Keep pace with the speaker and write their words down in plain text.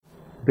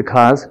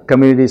Because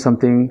community is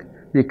something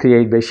we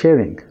create by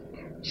sharing.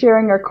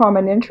 Sharing our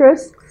common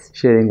interests.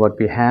 Sharing what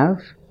we have.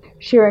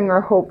 Sharing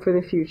our hope for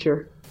the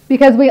future.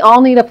 Because we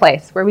all need a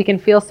place where we can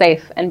feel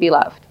safe and be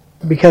loved.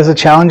 Because the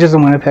challenges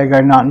in Winnipeg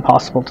are not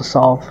impossible to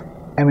solve,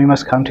 and we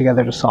must come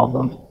together to solve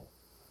them.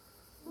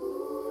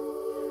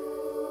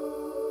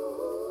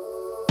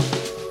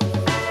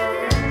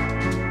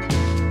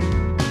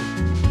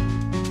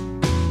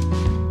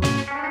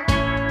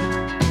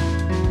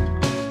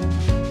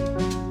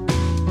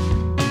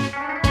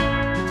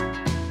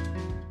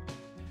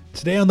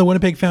 Today on the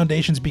Winnipeg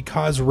Foundation's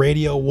Because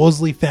Radio,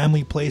 Wolseley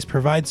Family Place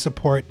provides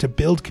support to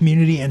build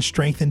community and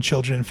strengthen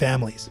children and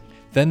families.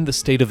 Then the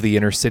State of the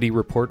Inner City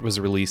report was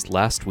released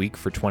last week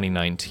for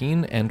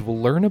 2019, and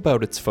we'll learn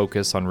about its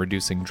focus on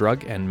reducing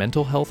drug and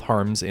mental health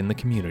harms in the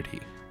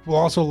community. We'll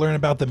also learn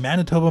about the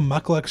Manitoba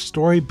Mukluk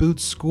Story Boot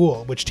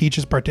School, which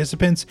teaches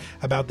participants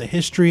about the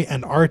history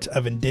and art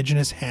of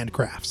Indigenous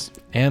handcrafts.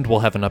 And we'll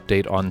have an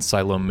update on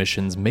Siloam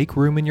Mission's Make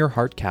Room in Your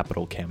Heart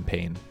Capital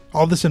campaign.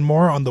 All this and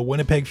more on the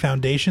Winnipeg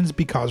Foundation's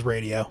Because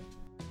Radio.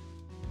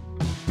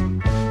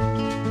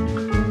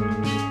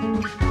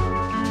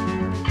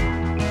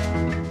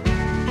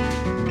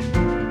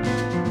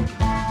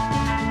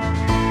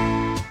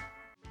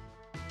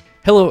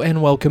 Hello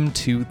and welcome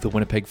to the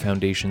Winnipeg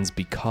Foundation's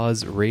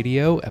Because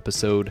Radio,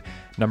 episode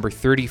number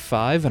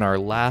 35, and our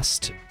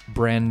last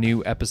brand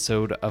new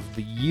episode of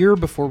the year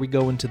before we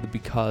go into the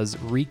Because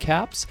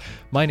recaps.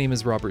 My name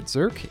is Robert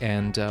Zirk,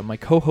 and my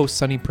co-host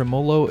Sonny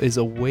Primolo is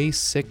away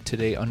sick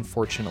today,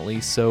 unfortunately,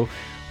 so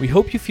we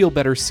hope you feel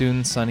better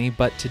soon, Sonny,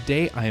 but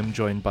today I am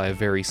joined by a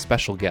very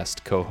special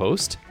guest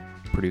co-host,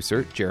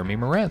 producer Jeremy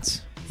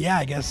Morantz. Yeah,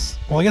 I guess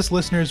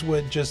listeners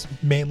would just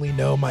mainly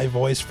know my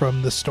voice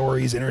from the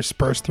stories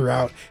interspersed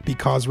throughout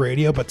Because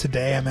Radio, but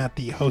today I'm at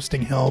the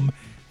hosting helm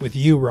with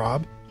you,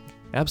 Rob.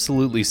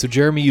 Absolutely. So,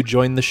 Jeremy, you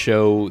joined the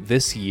show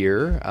this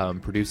year,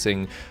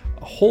 producing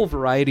a whole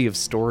variety of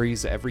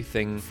stories,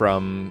 everything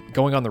from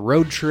going on the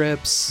road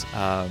trips,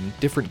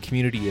 different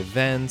community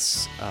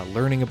events,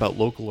 learning about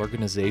local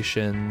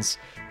organizations.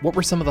 What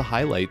were some of the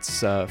highlights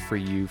for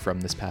you from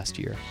this past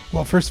year?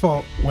 Well, first of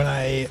all, when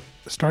I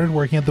started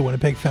working at the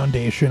Winnipeg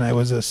Foundation, I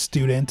was a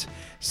student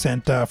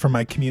sent from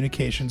my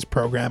communications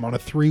program on a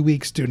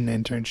 3-week student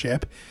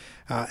internship.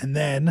 And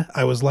then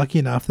I was lucky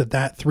enough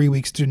that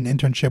 3-week student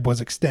internship was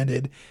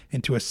extended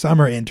into a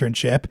summer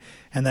internship,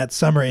 and that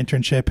summer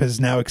internship has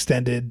now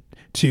extended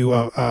to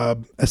a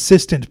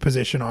assistant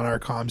position on our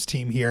comms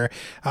team here.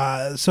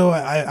 So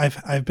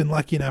I've been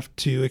lucky enough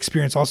to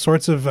experience all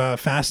sorts of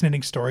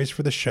fascinating stories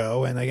for the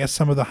show, and I guess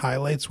some of the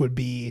highlights would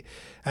be,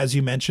 as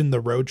you mentioned,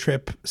 the road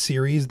trip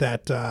series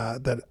that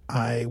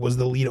I was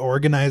the lead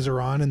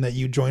organizer on, and that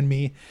you joined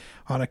me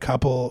on a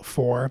couple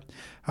for.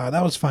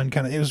 That was fun.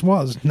 It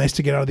was nice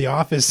to get out of the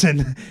office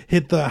and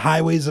hit the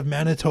highways of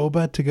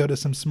Manitoba to go to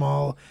some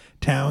small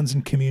towns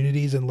and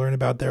communities and learn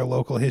about their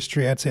local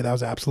history. I'd say that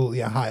was absolutely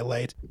a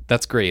highlight.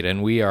 That's great,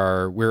 and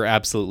we're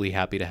absolutely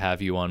happy to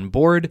have you on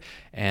board.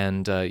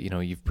 And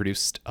you've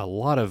produced a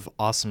lot of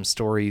awesome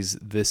stories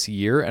this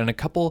year, and a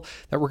couple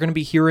that we're going to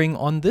be hearing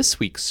on this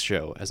week's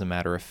show. As a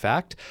matter of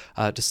fact,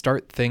 to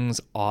start things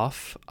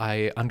off,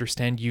 I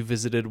understand you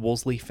visited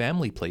Wolseley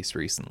Family Place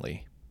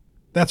recently.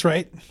 That's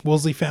right.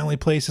 Wolseley Family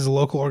Place is a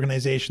local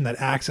organization that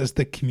acts as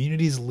the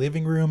community's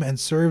living room and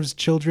serves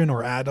children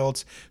or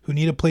adults who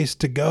need a place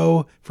to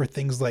go for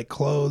things like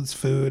clothes,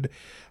 food,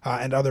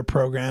 and other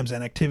programs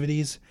and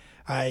activities.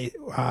 I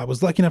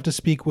was lucky enough to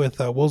speak with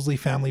Wolseley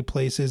Family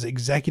Place's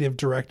executive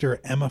director,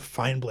 Emma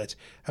Feinblatt,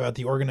 about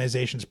the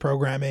organization's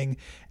programming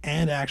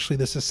and actually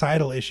the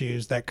societal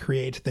issues that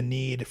create the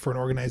need for an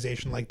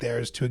organization like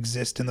theirs to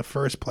exist in the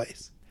first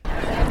place.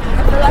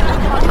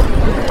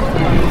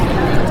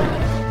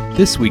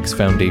 This week's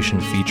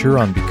Foundation feature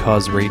on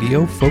Because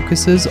Radio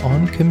focuses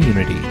on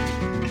community.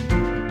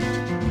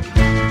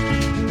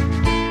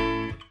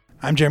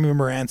 I'm Jeremy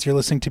Morantz. You're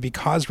listening to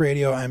Because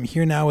Radio. I'm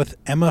here now with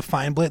Emma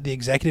Feinblatt, the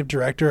executive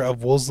director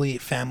of Wolseley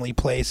Family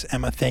Place.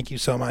 Emma, thank you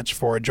so much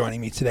for joining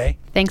me today.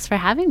 Thanks for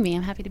having me.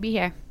 I'm happy to be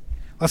here.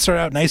 Let's start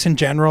out nice and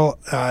general.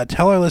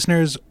 Tell our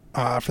listeners,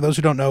 for those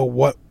who don't know,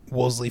 what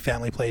Wolseley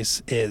Family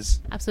Place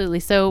is. Absolutely.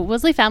 So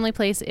Wolseley Family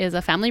Place is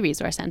a family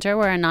resource center.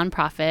 We're a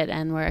nonprofit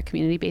and we're a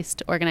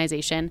community-based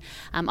organization.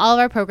 All of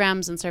our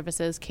programs and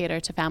services cater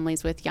to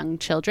families with young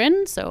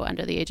children, so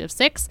under the age of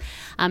 6.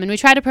 And we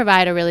try to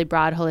provide a really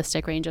broad,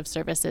 holistic range of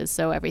services.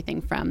 So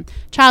everything from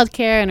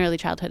childcare and early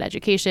childhood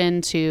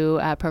education to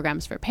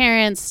programs for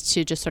parents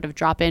to just sort of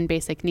drop-in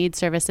basic needs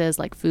services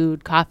like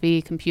food,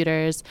 coffee,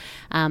 computers.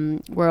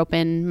 We're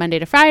open Monday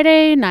to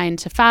Friday, 9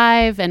 to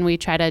 5, and we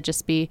try to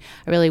just be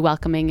a really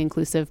welcoming,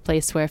 inclusive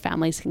place where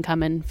families can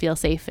come and feel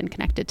safe and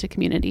connected to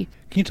community.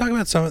 Can you talk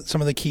about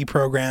some of the key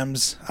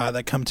programs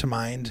that come to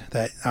mind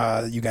that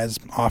you guys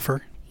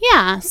offer?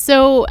 Yeah,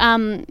 so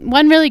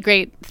one really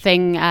great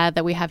thing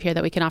that we have here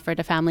that we can offer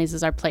to families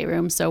is our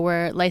playroom. So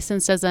we're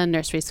licensed as a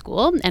nursery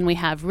school, and we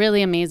have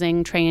really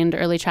amazing trained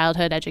early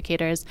childhood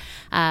educators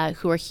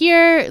who are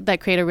here that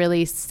create a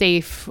really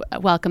safe,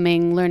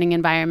 welcoming learning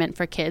environment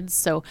for kids.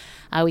 So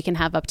we can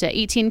have up to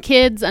 18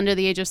 kids under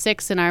the age of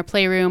 6 in our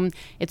playroom.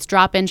 It's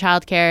drop-in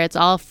childcare. It's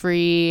all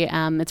free.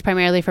 It's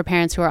primarily for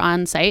parents who are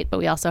on site, but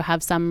we also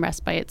have some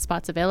respite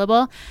spots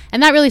available.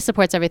 And that really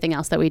supports everything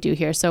else that we do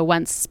here. So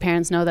once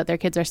parents know that their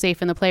kids are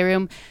safe in the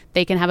playroom,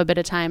 they can have a bit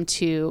of time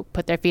to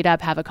put their feet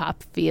up, have a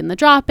coffee in the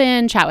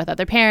drop-in, chat with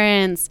other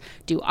parents,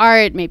 do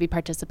art, maybe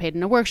participate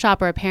in a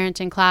workshop or a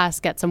parenting class,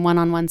 get some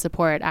one-on-one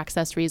support,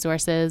 access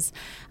resources.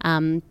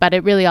 But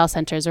it really all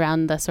centers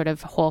around the sort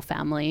of whole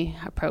family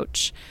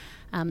approach.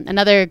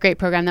 Another great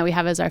program that we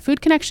have is our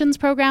Food Connections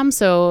program.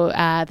 So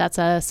that's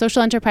a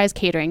social enterprise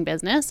catering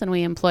business, and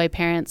we employ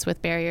parents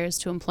with barriers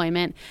to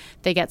employment.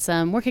 They get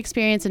some work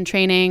experience and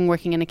training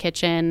working in a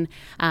kitchen.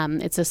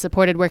 It's a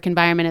supported work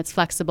environment. It's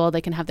flexible.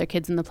 They can have their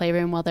kids in the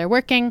playroom while they're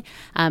working,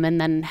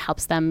 and then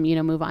helps them,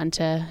 move on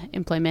to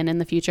employment in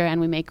the future. And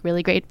we make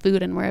really great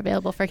food, and we're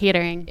available for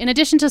catering. In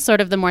addition to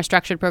sort of the more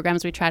structured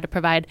programs, we try to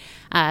provide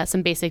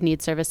some basic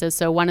needs services.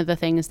 So one of the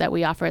things that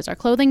we offer is our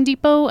clothing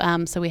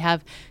depot. So we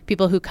have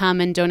people who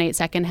come and donate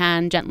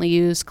secondhand, gently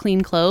used,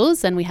 clean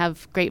clothes, and we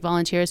have great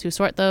volunteers who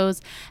sort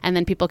those. And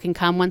then people can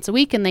come once a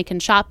week and they can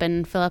shop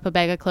and fill up a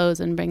bag of clothes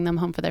and bring them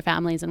home for their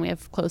families. And we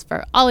have clothes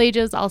for all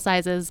ages, all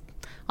sizes,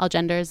 all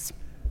genders.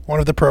 One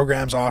of the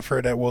programs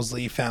offered at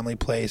Wolseley Family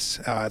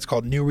Place, it's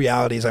called New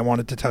Realities. I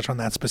wanted to touch on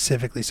that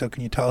specifically. So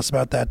can you tell us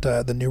about that,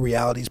 the New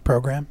Realities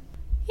program?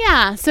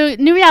 Yeah, so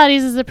New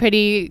Realities is a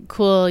pretty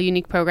cool,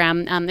 unique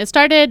program. It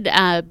started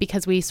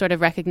because we sort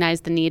of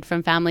recognized the need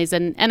from families,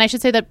 and I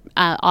should say that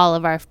all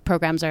of our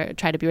programs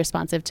try to be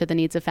responsive to the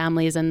needs of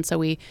families, and so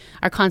we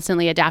are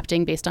constantly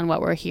adapting based on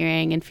what we're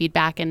hearing and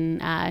feedback and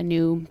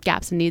new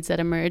gaps and needs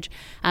that emerge.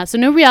 So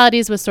New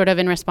Realities was sort of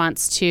in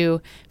response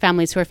to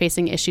families who are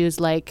facing issues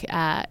like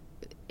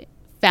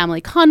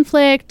family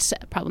conflict,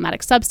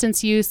 problematic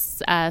substance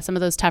use, some of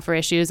those tougher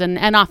issues,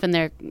 and often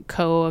they're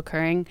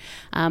co-occurring.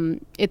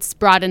 It's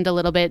broadened a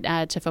little bit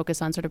to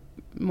focus on sort of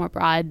more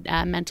broad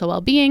mental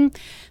well-being.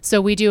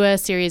 So we do a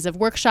series of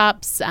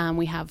workshops.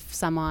 We have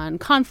some on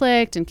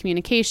conflict and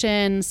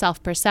communication,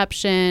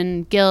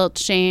 self-perception, guilt,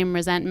 shame,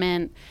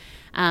 resentment.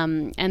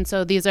 And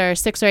so these are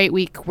 6 or 8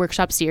 week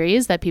workshop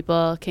series that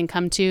people can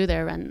come to.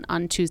 They're run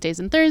on Tuesdays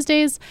and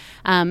Thursdays.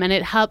 And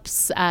it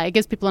helps, it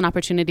gives people an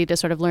opportunity to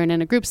sort of learn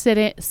in a group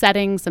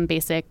setting, some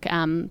basic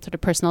sort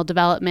of personal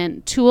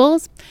development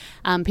tools.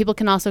 People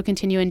can also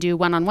continue and do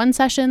one-on-one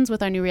sessions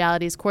with our New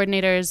Realities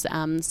coordinators.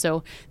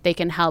 So they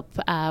can help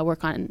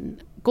work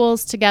on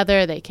goals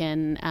together. They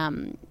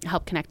can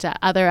help connect to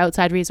other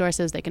outside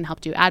resources. They can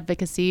help do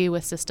advocacy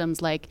with systems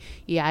like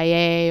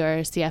EIA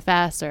or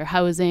CFS or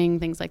housing,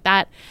 things like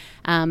that.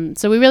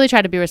 So we really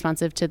try to be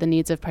responsive to the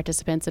needs of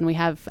participants, and we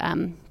have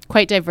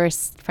quite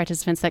diverse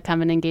participants that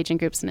come and engage in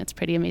groups, and it's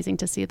pretty amazing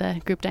to see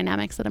the group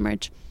dynamics that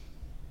emerge.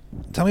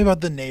 Tell me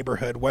about the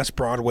neighborhood, West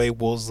Broadway,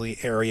 Wolseley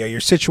area.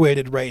 You're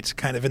situated right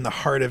kind of in the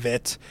heart of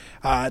it.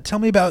 Tell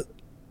me about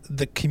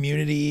the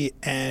community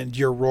and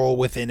your role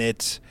within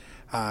it,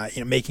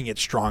 making it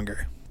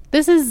stronger.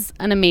 This is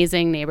an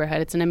amazing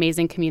neighborhood. It's an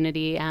amazing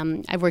community.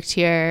 I've worked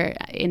here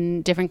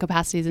in different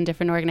capacities in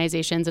different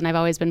organizations, and I've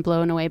always been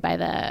blown away by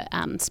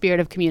the spirit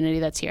of community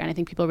that's here. And I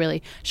think people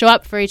really show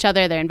up for each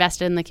other. They're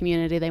invested in the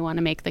community. They want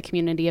to make the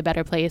community a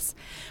better place.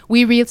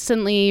 We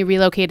recently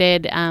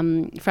relocated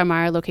from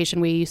our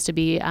location. We used to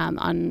be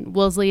on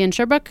Wolseley and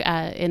Sherbrooke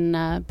in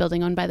a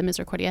building owned by the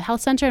Misericordia Health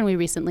Center, and we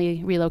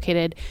recently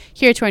relocated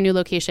here to our new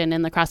location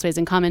in the Crossways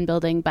and Common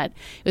building. But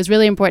it was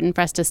really important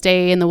for us to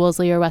stay in the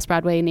Wolseley or West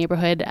Broadway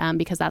neighborhood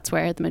because that's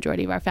where the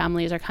majority of our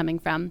families are coming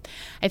from.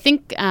 I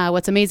think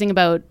what's amazing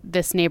about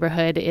this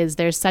neighborhood is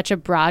there's such a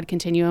broad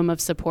continuum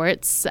of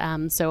supports.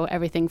 So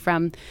everything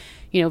from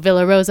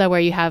Villa Rosa, where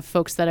you have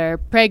folks that are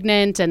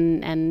pregnant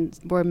and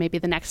we're maybe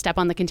the next step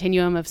on the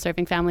continuum of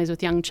serving families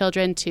with young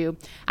children, to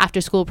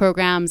after-school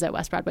programs at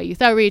West Broadway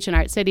Youth Outreach and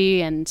Art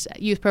City, and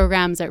youth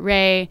programs at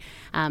Ray,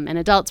 and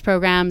adults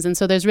programs. And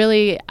so there's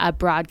really a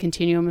broad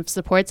continuum of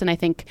supports. And I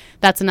think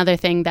that's another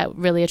thing that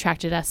really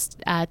attracted us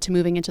to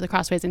moving into the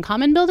Crossways and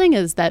Common building,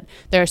 is that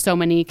there are so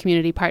many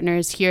community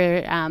partners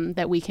here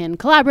that we can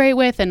collaborate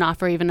with and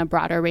offer even a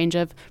broader range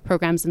of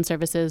programs and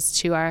services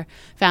to our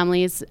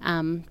families.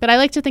 But I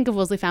like to think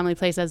of Wolseley Family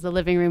Place as the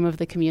living room of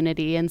the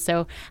community. And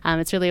so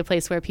it's really a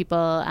place where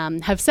people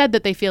have said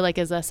that they feel like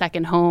is a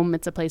second home.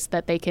 It's a place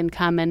that they can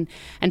come and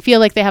feel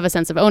like they have a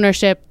sense of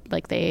ownership,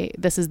 like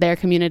this is their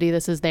community,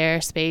 this is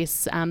their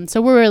space.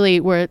 So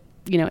we're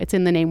it's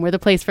in the name. We're the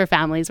place for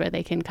families where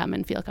they can come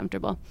and feel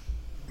comfortable.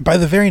 By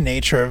the very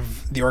nature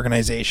of the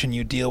organization,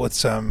 you deal with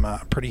some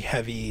pretty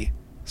heavy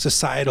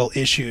societal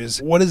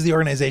issues. What is the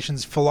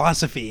organization's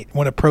philosophy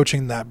when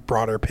approaching that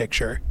broader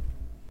picture?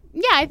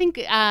 Yeah, I think,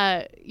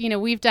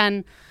 we've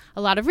done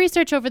a lot of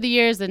research over the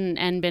years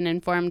and been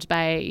informed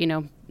by,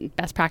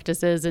 best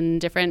practices in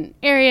different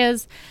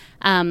areas.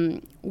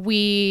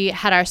 We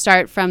had our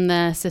start from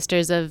the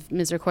Sisters of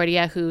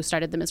Misericordia, who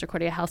started the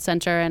Misericordia Health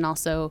Center, and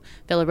also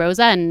Villa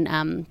Rosa.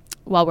 And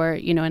while we're,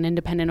 an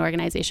independent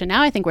organization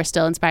now, I think we're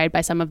still inspired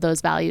by some of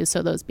those values.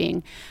 So those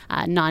being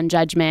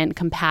non-judgment,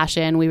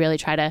 compassion. We really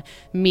try to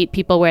meet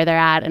people where they're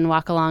at and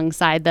walk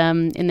alongside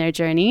them in their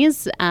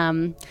journeys.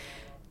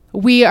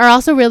 We are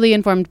also really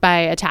informed by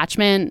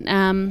attachment.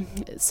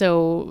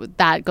 So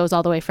that goes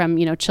all the way from,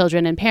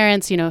 children and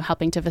parents,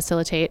 helping to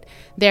facilitate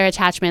their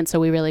attachment. So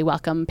we really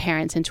welcome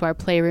parents into our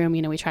playroom.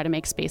 We try to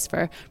make space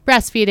for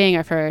breastfeeding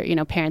or for,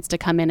 parents to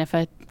come in if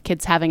a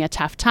kid's having a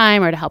tough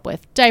time or to help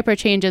with diaper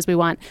changes. We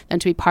want them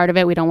to be part of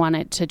it. We don't want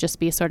it to just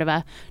be sort of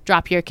a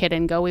drop your kid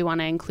and go. We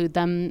want to include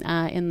them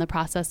in the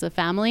process of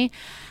family.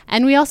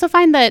 And we also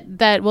find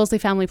that Wolseley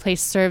Family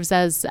Place serves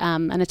as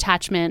an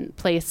attachment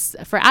place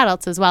for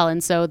adults as well.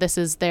 And so this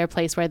is their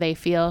place where they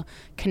feel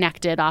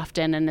connected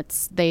often. And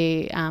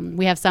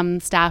we have some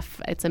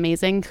staff, it's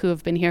amazing, who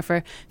have been here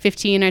for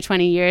 15 or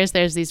 20 years.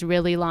 There's these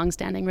really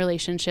long-standing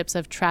relationships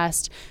of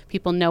trust.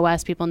 People know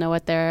us. People know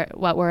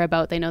what we're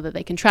about. They know that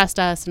they can trust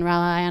us and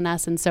rely on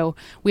us. And so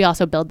we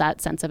also build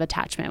that sense of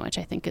attachment, which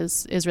I think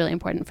is really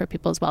important for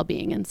people's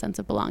well-being and sense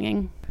of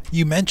belonging.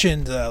 You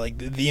mentioned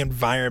the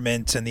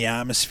environment and the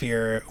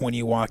atmosphere when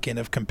you walk in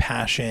of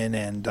compassion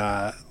and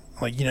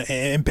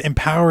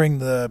empowering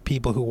the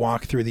people who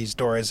walk through these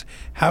doors.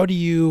 How do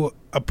you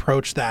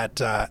approach that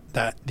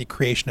the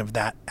creation of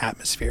that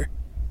atmosphere?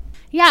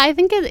 Yeah, I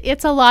think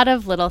it's a lot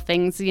of little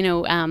things.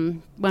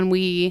 When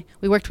we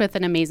worked with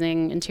an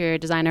amazing interior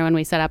designer when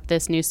we set up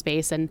this new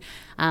space, and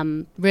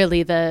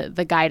really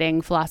the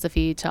guiding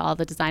philosophy to all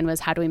the design was,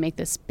 how do we make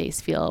this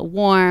space feel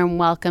warm,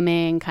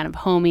 welcoming, kind of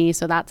homey?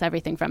 So that's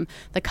everything from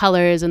the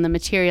colors and the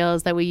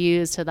materials that we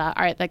use to the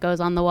art that goes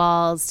on the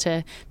walls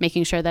to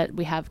making sure that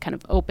we have kind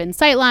of open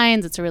sight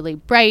lines. It's a really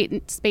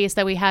bright space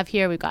that we have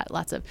here. We've got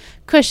lots of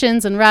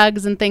cushions and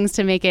rugs and things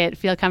to make it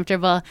feel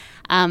comfortable.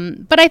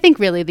 But I think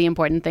really the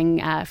important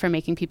thing for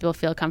making people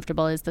feel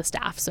comfortable is the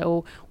staff.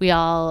 So we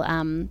all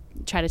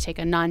try to take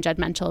a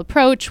non-judgmental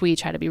approach. We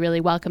try to be really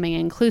welcoming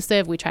and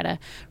inclusive. We try to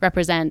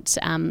represent,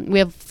 we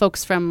have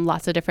folks from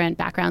lots of different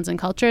backgrounds and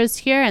cultures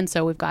here. And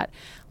so we've got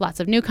lots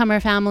of newcomer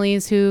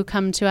families who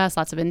come to us,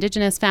 lots of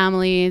Indigenous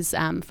families,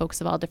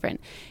 folks of all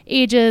different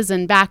ages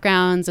and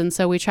backgrounds. And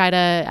so we try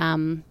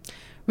to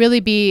really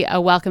be a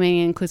welcoming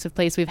and inclusive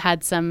place. We've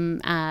had some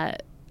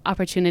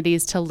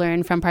opportunities to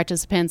learn from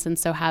participants, and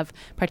so have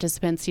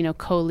participants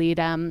co-lead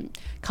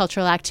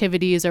cultural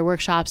activities or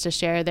workshops to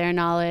share their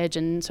knowledge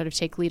and sort of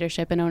take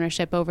leadership and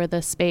ownership over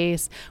the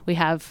space. We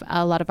have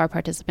a lot of our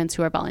participants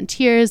who are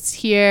volunteers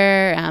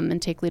here and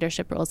take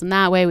leadership roles in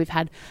that way. We've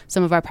had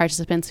some of our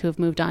participants who have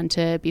moved on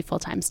to be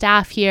full-time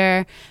staff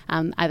here,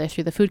 either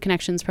through the Food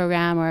Connections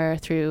program or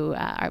through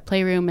our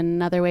playroom and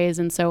in other ways.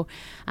 And so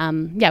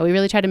we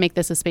really try to make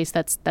this a space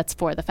that's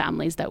for the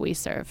families that we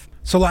serve.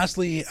 So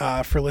lastly,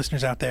 for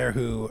listeners out there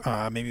who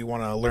maybe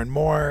want to learn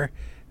more,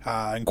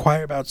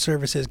 inquire about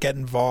services, get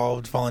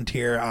involved,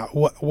 volunteer,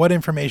 what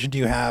information do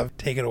you have?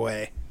 Take it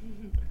away.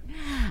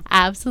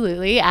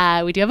 Absolutely.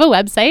 We do have a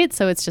website,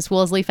 so it's just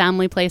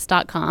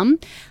wolseleyfamilyplace.com.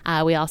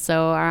 We also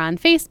are on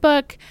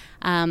Facebook.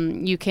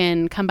 You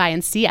can come by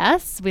and see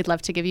us. We'd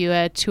love to give you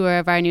a tour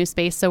of our new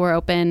space. So we're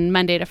open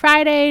Monday to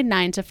Friday,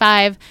 9 to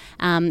 5.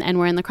 And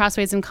we're in the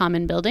Crossways and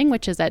Common building,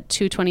 which is at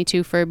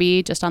 222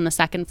 Furby, just on the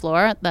second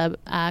floor at the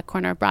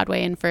corner of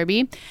Broadway and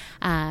Furby.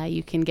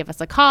 You can give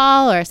us a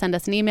call or send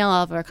us an email.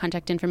 All of our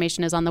contact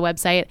information is on the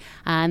website.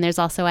 And there's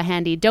also a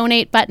handy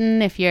donate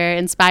button if you're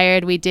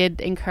inspired. We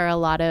did incur a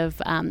lot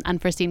of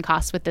unforeseen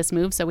costs with this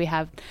move. So we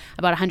have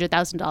about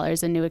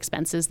 $100,000 in new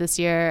expenses this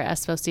year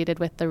associated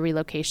with the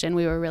relocation.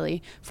 We were really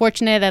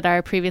fortunate at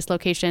our previous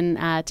location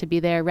to be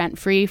there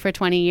rent-free for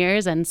 20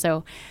 years. And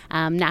so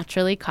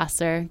naturally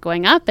costs are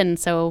going up. And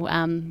so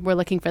we're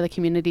looking for the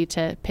community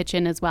to pitch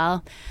in as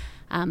well.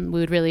 We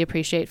would really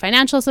appreciate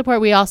financial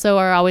support. We also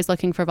are always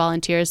looking for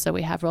volunteers. So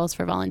we have roles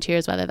for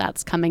volunteers, whether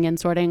that's coming and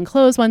sorting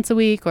clothes once a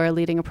week or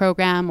leading a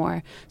program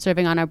or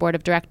serving on our board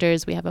of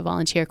directors. We have a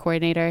volunteer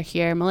coordinator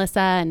here, Melissa,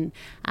 and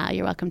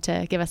you're welcome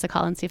to give us a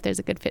call and see if there's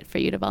a good fit for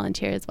you to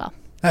volunteer as well.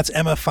 That's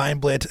Emma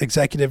Feinblit,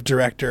 Executive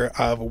Director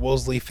of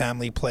Wolseley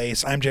Family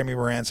Place. I'm Jeremy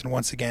Morantz, and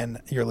once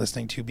again, you're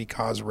listening to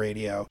Because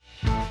Radio.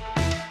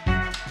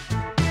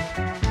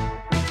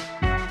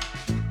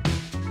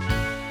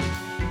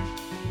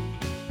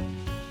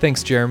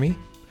 Thanks, Jeremy.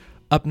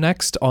 Up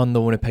next on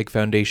the Winnipeg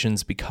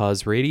Foundation's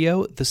Because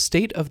Radio, the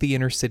State of the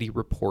Inner City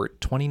Report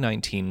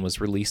 2019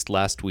 was released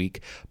last week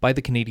by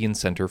the Canadian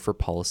Centre for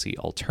Policy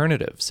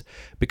Alternatives.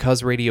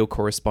 Because Radio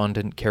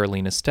correspondent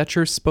Carolina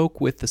Stetcher spoke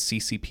with the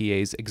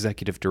CCPA's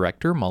Executive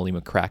Director, Molly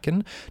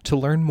McCracken, to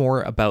learn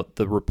more about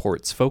the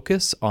report's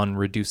focus on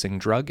reducing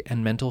drug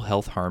and mental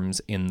health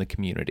harms in the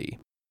community.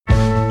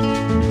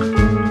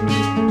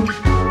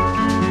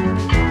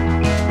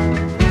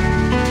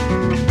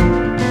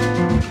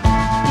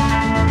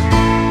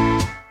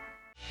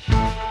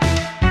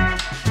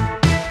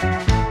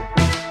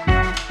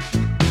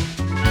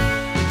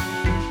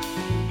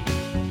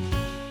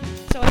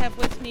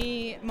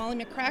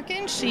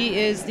 McCracken. She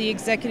is the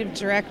Executive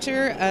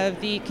Director of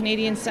the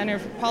Canadian Centre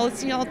for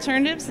Policy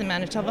Alternatives, the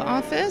Manitoba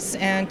office,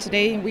 and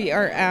today we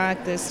are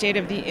at the State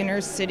of the Inner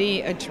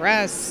City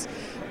address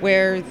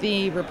where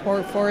the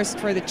report Forest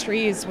for the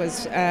Trees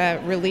was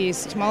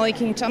released. Molly,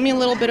 can you tell me a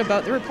little bit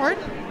about the report?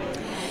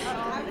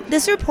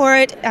 This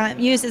report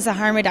uses a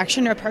harm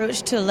reduction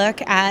approach to look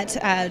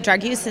at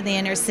drug use in the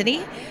inner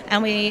city,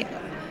 and we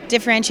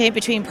differentiate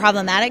between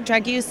problematic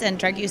drug use and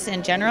drug use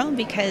in general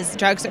because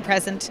drugs are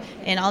present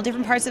in all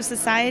different parts of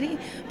society.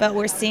 But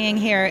what we're seeing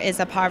here is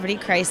a poverty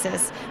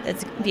crisis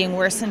that's being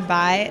worsened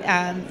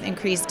by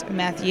increased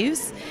meth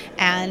use,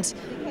 and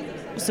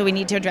so we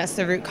need to address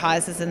the root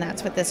causes, and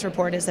that's what this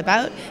report is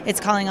about.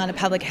 It's calling on a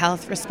public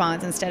health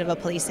response instead of a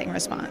policing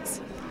response.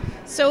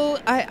 So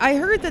I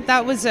heard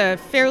that was a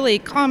fairly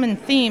common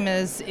theme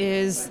is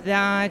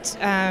that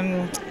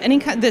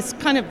this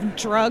kind of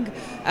drug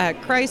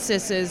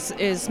crisis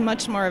is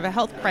much more of a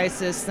health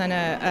crisis than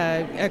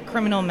a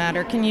criminal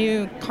matter. Can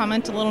you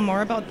comment a little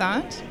more about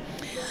that?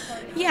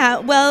 Yeah,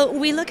 well,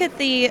 we look at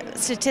the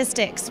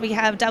statistics. We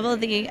have double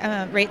the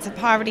rates of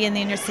poverty in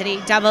the inner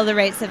city, double the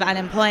rates of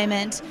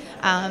unemployment,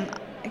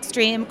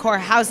 extreme core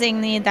housing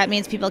need. That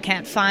means people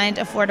can't find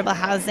affordable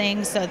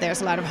housing, so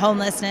there's a lot of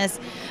homelessness,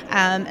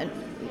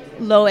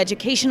 low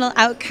educational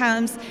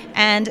outcomes,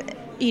 and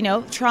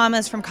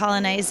traumas from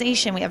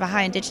colonization. We have a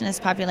high Indigenous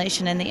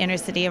population in the inner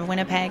city of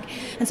Winnipeg.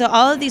 And so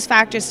all of these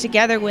factors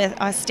together with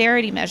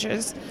austerity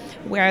measures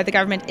where the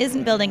government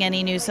isn't building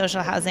any new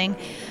social housing,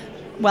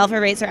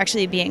 welfare rates are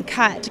actually being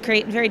cut to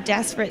create very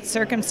desperate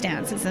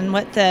circumstances. And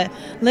what the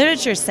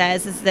literature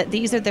says is that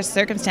these are the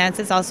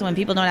circumstances also when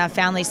people don't have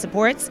family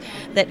supports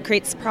that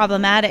creates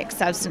problematic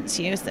substance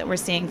use that we're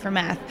seeing for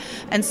meth.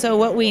 And so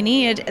what we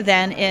need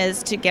then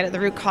is to get at the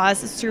root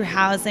causes through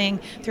housing,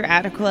 through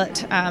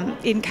adequate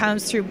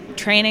incomes, through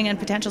training and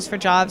potentials for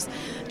jobs.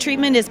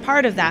 Treatment is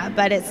part of that,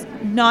 but it's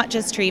not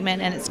just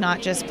treatment and it's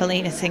not just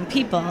policing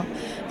people.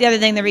 The other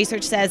thing the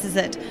research says is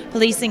that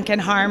policing can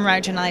harm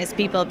marginalized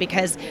people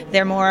because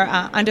they're more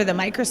under the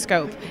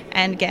microscope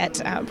and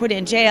get put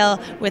in jail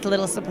with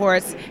little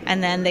supports,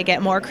 and then they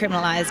get more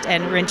criminalized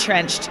and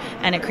entrenched,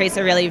 and it creates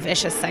a really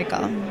vicious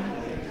cycle.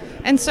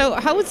 And so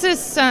how did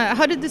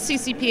the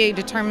CCPA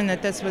determine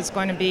that this was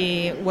going to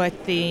be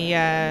what the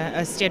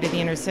State of the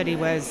Inner City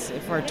was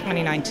for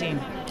 2019?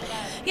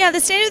 Yeah, the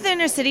State of the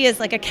Inner City is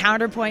like a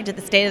counterpoint to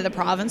the State of the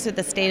Province or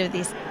the State of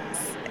the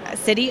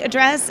City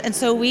address, and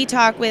so we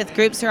talk with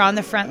groups who are on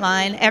the front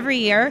line. Every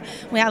year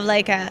we have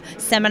like a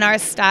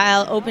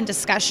seminar-style open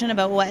discussion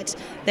about what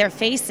they're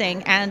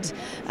facing, and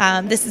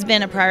this has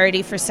been a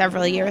priority for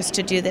several years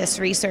to do this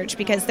research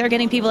because they're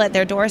getting people at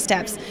their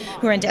doorsteps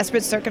who are in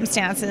desperate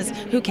circumstances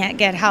who can't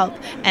get help,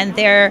 and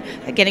they're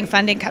getting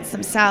funding cuts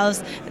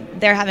themselves.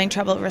 They're having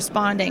trouble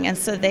responding, and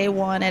so they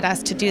wanted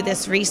us to do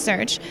this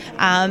research,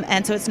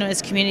 and so it's known as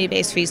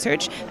community-based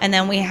research. And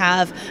then we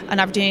have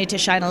an opportunity to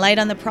shine a light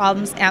on the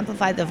problems,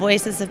 amplify the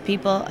voices of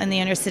people in the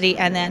inner city,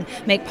 and then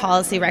make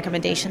policy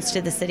recommendations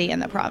to the city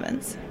and the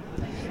province.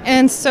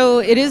 And so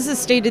it is the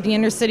State of the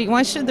Inner City.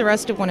 Why should the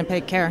rest of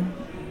Winnipeg care?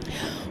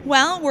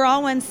 Well, we're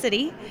all one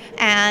city,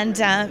 and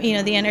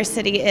the inner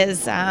city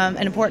is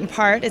an important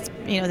part. It's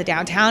the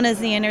downtown is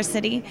the inner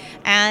city,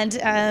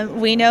 and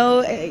we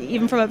know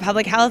even from a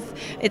public health,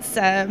 it's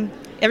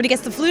everybody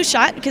gets the flu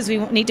shot because we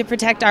need to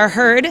protect our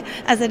herd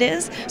as it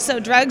is. So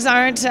drugs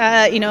aren't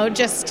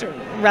just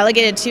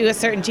relegated to a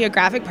certain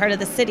geographic part of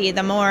the city.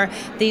 The more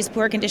these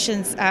poor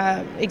conditions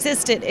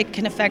exist, it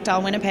can affect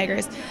all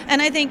Winnipeggers. And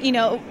I think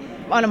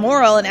on a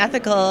moral and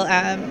ethical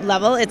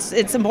level,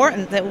 it's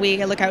important that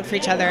we look out for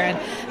each other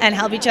and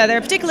help each other,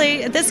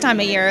 particularly at this time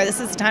of year. This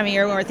is the time of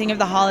year when we're thinking of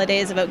the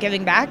holidays about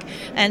giving back.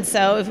 And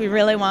so if we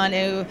really want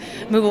to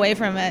move away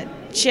from a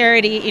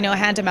charity,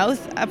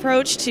 hand-to-mouth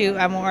approach to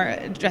a more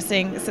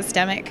addressing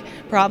systemic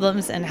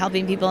problems and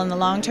helping people in the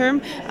long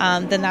term,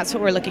 then that's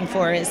what we're looking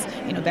for is,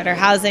 better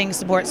housing,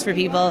 supports for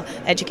people,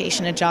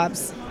 education and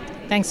jobs.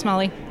 Thanks,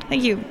 Molly.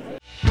 Thank you.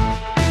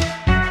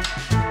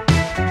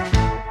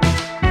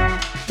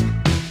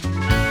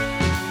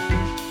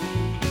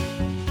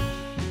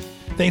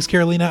 Thanks,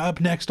 Carolina. Up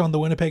next on the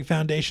Winnipeg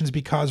Foundation's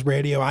Because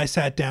Radio, I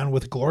sat down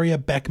with Gloria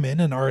Beckman,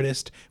 an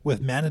artist with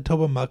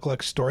Manitoba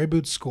Mukluk Story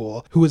Boot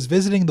School, who was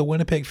visiting the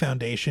Winnipeg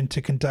Foundation to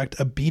conduct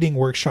a beading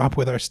workshop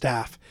with our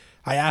staff.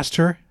 I asked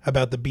her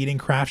about the beading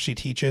craft she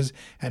teaches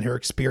and her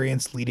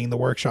experience leading the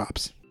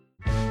workshops.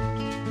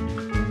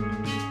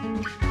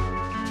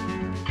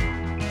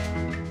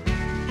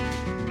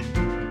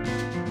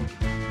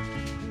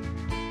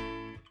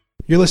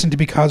 You're listening to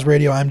Because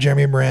Radio. I'm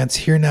Jeremy Morantz,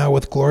 here now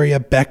with Gloria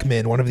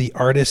Beckman, one of the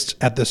artists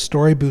at the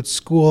Story Boot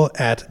School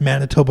at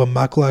Manitoba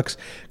Mukluks.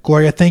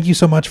 Gloria, thank you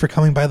so much for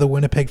coming by the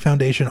Winnipeg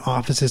Foundation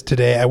offices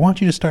today. I want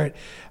you to start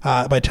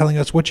by telling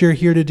us what you're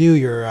here to do.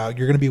 You're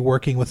going to be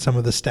working with some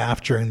of the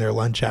staff during their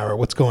lunch hour.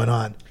 What's going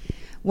on?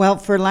 Well,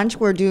 for lunch,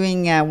 we're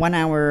doing 1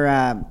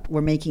 hour, we're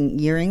making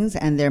earrings,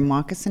 and they're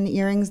moccasin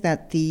earrings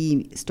that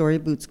the Story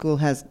Boot School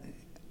has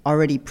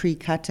already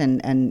pre-cut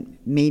and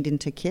made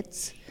into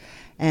kits.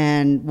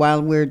 And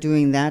while we're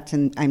doing that,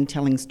 and I'm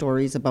telling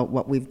stories about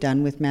what we've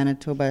done with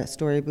Manitoba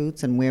Story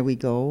Boots and where we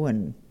go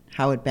and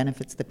how it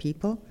benefits the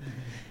people.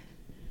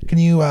 Can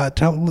you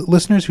tell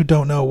listeners who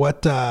don't know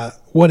what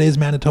is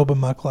Manitoba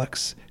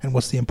Mucklucks and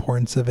what's the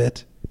importance of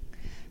it?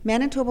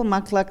 Manitoba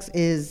Mucklucks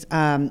is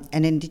an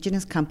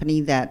Indigenous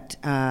company that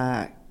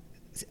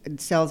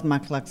sells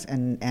mucklucks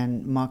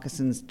and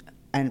moccasins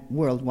and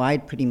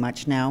worldwide pretty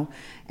much now,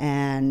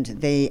 and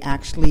they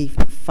actually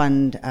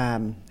fund,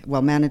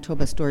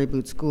 Manitoba Story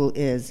Boot School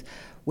is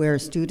where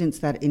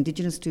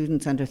Indigenous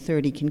students under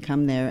 30 can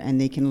come there and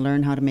they can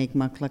learn how to make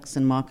mucklucks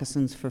and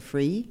moccasins for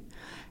free,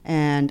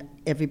 and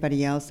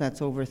everybody else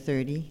that's over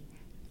 30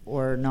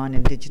 or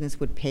non-Indigenous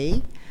would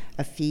pay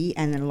a fee,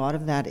 and a lot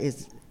of that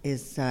is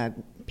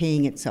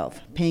paying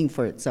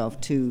for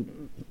itself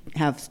to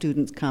have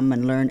students come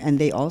and learn, and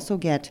they also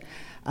get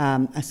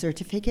a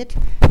certificate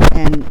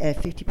and a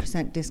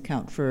 50%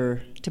 discount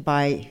to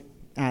buy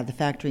the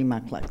factory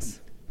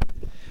mucklucks.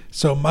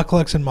 So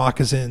mucklucks and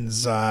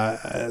moccasins,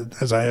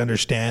 as I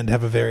understand,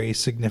 have a very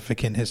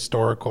significant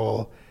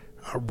historical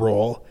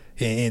role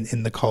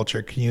in the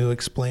culture. Can you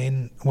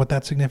explain what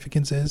that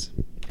significance is?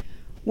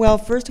 Well,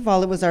 first of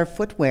all, it was our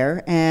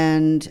footwear,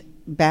 and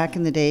back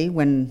in the day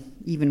when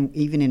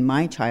even in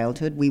my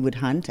childhood we would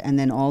hunt, and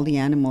then all the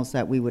animals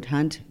that we would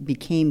hunt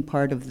became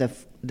part of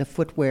the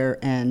footwear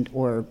and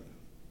or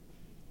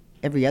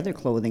every other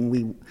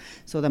clothing.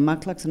 So the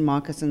mucklucks and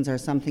moccasins are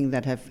something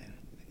that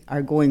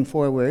are going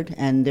forward,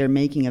 and they're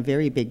making a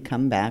very big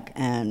comeback.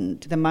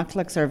 And the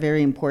mucklucks are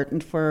very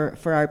important for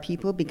our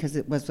people because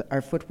it was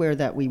our footwear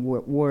that we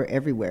wore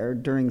everywhere.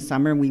 During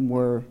summer, we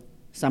wore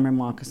summer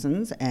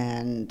moccasins,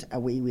 and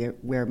we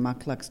wear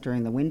mucklucks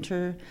during the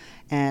winter.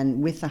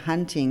 And with the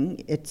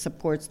hunting, it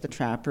supports the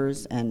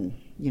trappers, and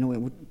it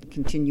would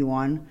continue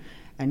on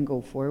and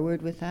go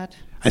forward with that.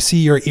 I see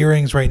your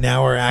earrings right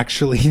now are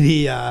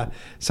actually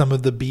some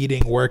of the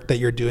beading work that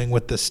you're doing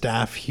with the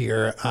staff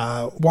here.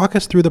 Walk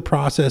us through the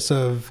process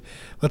of,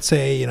 let's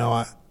say,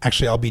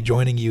 actually I'll be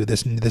joining you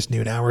this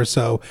noon hour,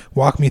 so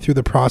walk me through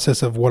the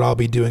process of what I'll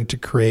be doing to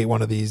create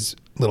one of these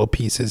little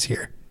pieces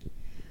here.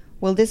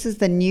 Well, this is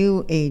the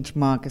new age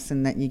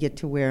moccasin that you get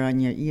to wear on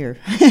your ear.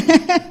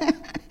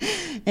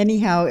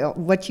 Anyhow,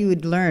 what you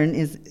would learn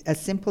is a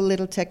simple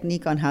little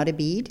technique on how to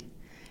bead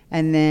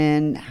and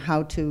then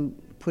how to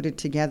put it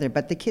together.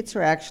 But the kits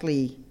are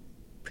actually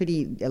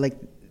pretty,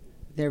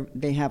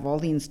 they have all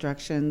the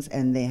instructions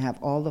and they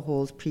have all the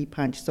holes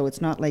pre-punched, so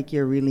it's not like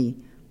you're really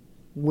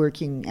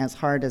working as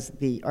hard as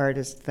the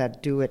artists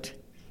that do it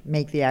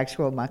make the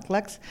actual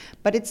mucklucks,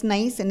 but it's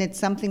nice, and it's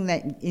something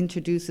that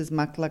introduces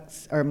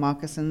mucklucks or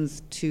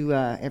moccasins to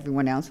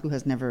everyone else who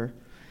has never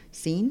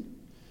seen,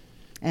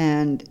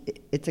 and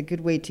it's a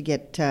good way to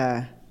get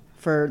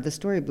for the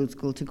Story Boot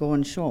School to go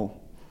and show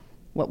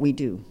what we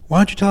do. Why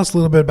don't you tell us a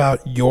little bit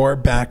about your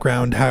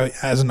background, how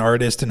as an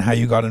artist, and how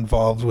you got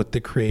involved with the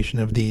creation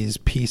of these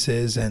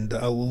pieces, and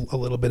a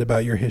little bit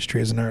about your history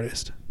as an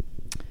artist.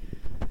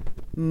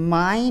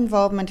 My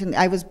involvement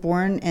I was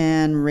born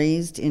and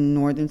raised in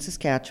northern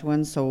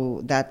Saskatchewan,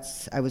 so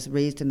I was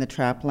raised in the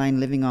trap line,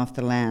 living off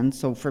the land.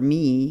 So for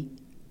me,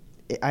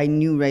 I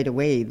knew right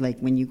away, like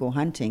when you go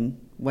hunting,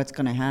 what's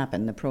going to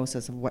happen, the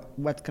process of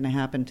what's going to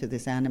happen to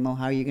this animal,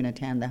 how are you going to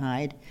tan the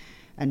hide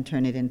and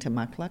turn it into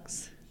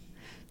mucklucks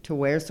to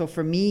wear. So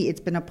for me,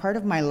 it's been a part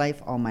of my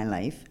life all my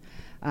life.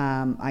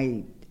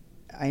 I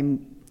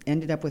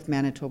ended up with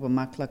Manitoba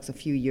Mucklucks a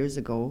few years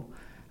ago.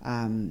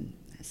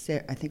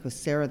 I think it was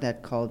Sarah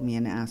that called me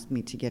and asked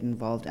me to get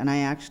involved. And I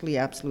actually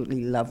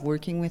absolutely love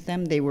working with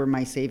them. They were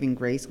my saving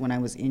grace when I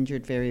was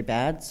injured very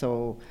bad.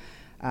 So,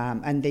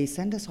 and they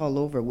send us all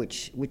over,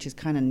 which is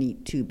kind of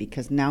neat too,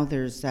 because now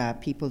there's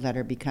people that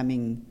are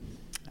becoming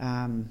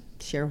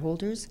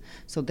shareholders.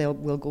 So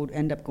we'll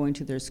end up going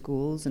to their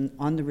schools, and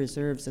on the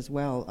reserves as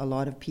well. A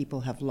lot of people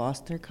have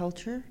lost their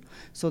culture.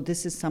 So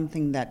this is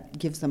something that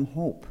gives them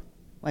hope.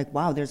 Like,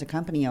 wow, there's a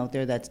company out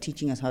there that's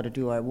teaching us how to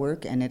do our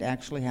work, and it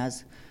actually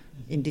has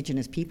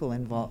Indigenous people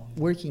involved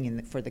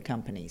working for the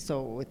company.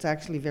 So it's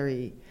actually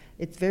very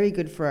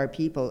good for our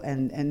people,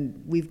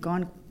 and we've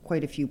gone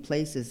quite a few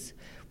places.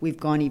 We've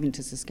gone even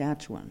to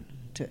Saskatchewan,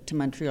 to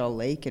Montreal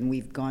Lake, and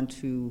we've gone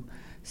to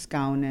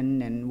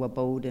Skownon and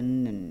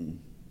Waboden and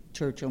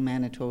Churchill,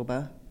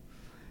 Manitoba.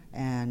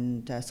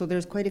 And so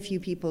there's quite a few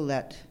people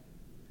that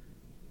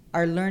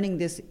are learning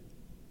this.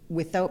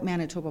 Without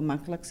Manitoba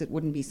Mucklucks, it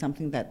wouldn't be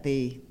something that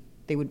they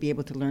would be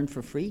able to learn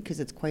for free because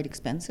it's quite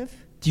expensive.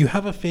 Do you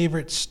have a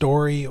favorite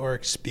story or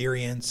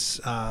experience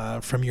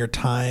from your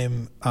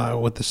time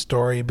with the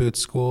Story Boot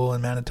School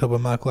and Manitoba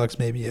Mucklucks,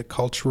 maybe a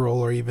cultural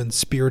or even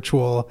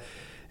spiritual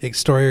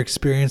story or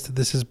experience that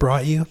this has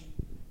brought you?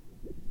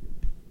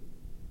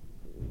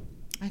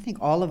 I think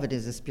all of it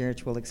is a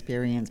spiritual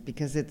experience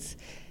because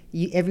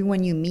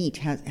everyone you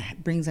meet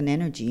brings an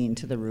energy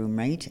into the room,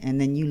 right?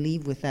 And then you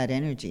leave with that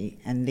energy,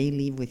 and they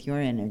leave with your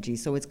energy.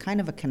 So it's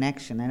kind of a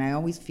connection. And I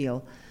always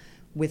feel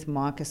with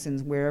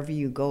moccasins, wherever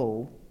you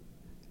go,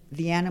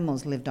 the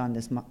animals lived on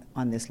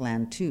this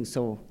land too.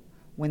 So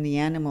when the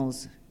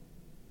animals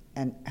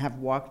and have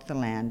walked the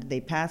land,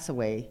 they pass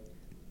away,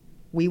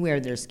 we wear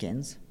their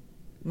skins.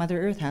 Mother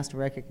Earth has to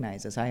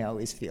recognize us, I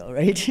always feel,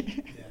 right?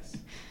 Yes.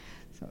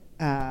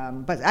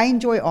 But I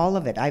enjoy all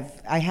of it.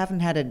 I haven't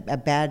had a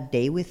bad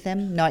day with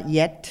them, not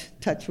yet,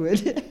 touch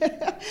wood.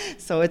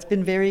 So it's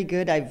been very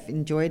good. I've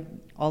enjoyed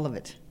all of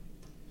it.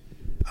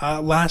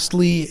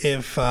 Lastly,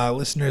 if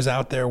listeners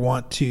out there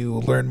want to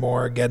learn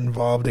more, get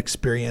involved,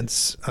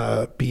 experience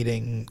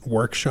beading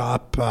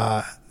workshop,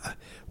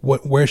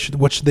 what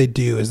should they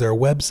do? Is there a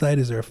website?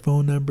 Is there a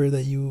phone number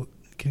that you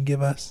can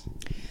give us?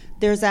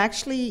 There's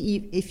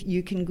actually, if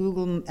you can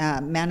Google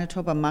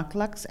Manitoba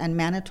Mucklucks, and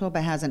Manitoba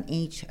has an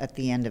H at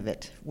the end of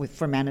it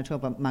for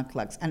Manitoba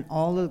Mucklucks, and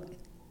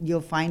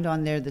you'll find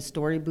on there the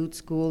Story Boot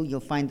School.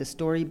 You'll find the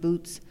Story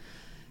Boots,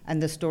 and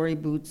the Story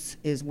Boots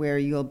is where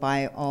you'll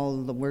buy all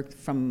the work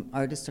from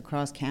artists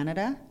across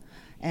Canada,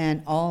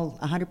 and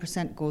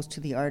 100% goes to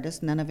the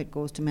artist. None of it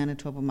goes to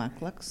Manitoba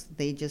Mucklucks.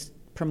 They just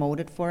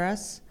promote it for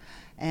us,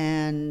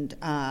 and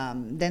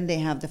then they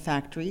have the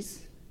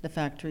factories, the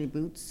factory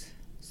boots.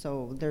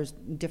 So there's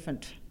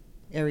different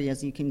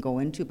areas you can go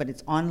into, but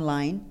it's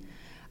online,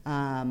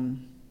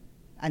 and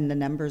the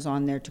number's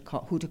on there to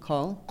call, who to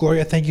call.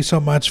 Gloria, thank you so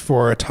much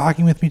for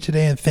talking with me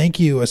today, and thank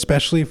you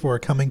especially for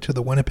coming to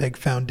the Winnipeg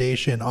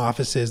Foundation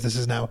offices. This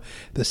is now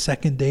the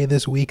second day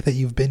this week that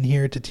you've been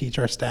here to teach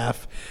our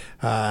staff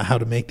how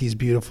to make these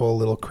beautiful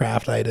little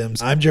craft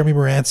items. I'm Jeremy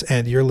Morantz,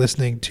 and you're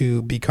listening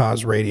to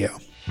Because Radio.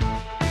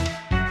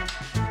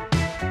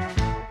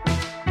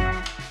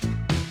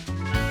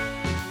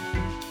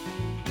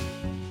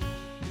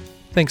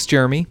 Thanks,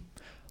 Jeremy.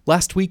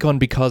 Last week on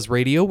Because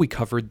Radio, we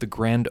covered the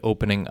grand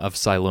opening of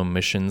Siloam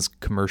Mission's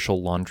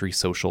commercial laundry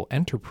social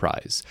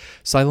enterprise.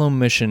 Siloam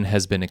Mission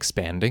has been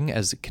expanding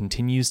as it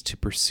continues to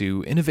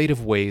pursue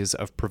innovative ways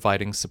of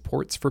providing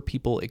supports for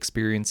people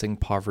experiencing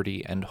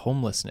poverty and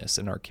homelessness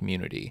in our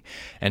community.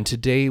 And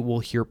today we'll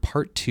hear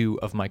part 2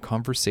 of my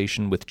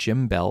conversation with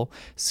Jim Bell,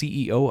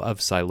 CEO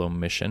of Siloam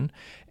Mission,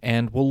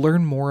 and we'll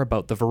learn more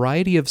about the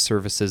variety of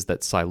services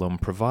that Siloam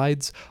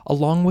provides,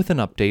 along with an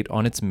update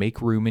on its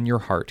Make Room in Your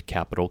Heart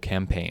capital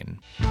campaign.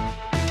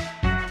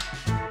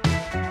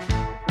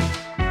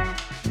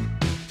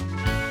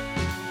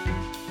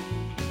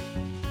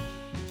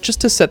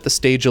 Just to set the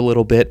stage a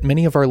little bit,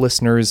 many of our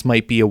listeners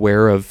might be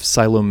aware of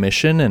Siloam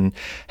Mission and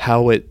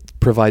how it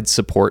provides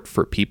support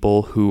for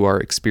people who are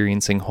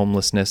experiencing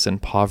homelessness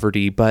and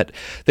poverty, but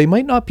they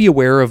might not be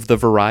aware of the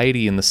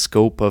variety and the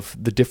scope of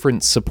the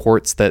different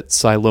supports that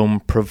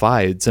Siloam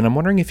provides. And I'm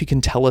wondering if you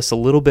can tell us a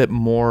little bit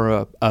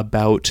more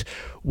about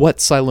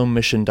what Siloam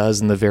Mission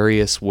does and the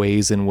various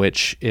ways in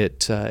which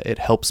it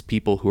helps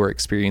people who are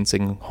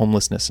experiencing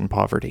homelessness and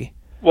poverty.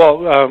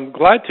 Well, I'm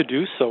glad to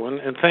do so,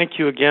 and thank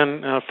you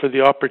again for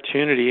the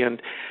opportunity. And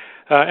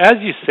as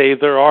you say,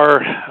 there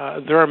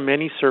are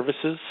many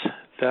services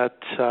that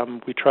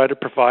we try to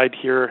provide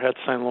here at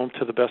Siloam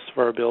to the best of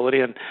our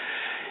ability. And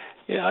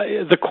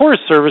the core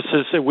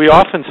services, we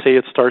often say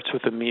it starts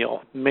with a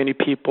meal. Many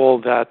people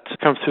that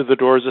come through the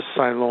doors of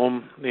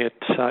Siloam,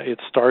 it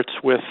starts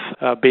with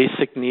a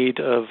basic need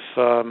of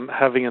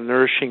having a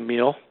nourishing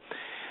meal.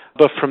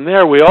 But from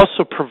there, we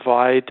also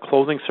provide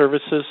clothing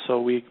services,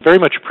 so we very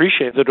much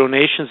appreciate the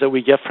donations that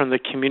we get from the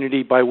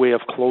community by way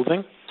of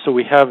clothing. So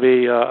we have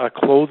a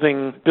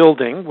clothing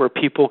building where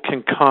people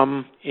can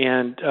come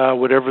and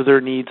whatever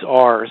their needs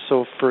are.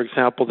 So, for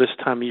example, this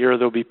time of year,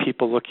 there'll be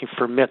people looking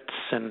for mitts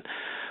and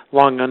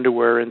long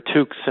underwear and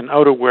toques and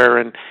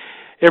outerwear and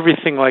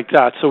everything like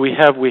that. So we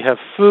have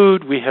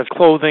food, we have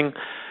clothing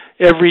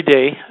every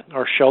day.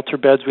 Our shelter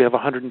beds, we have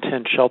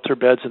 110 shelter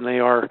beds, and they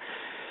are,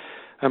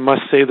 I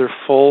must say, they're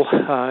full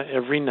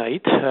every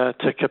night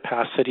to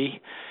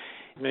capacity.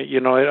 You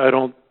know, I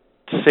don't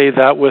say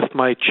that with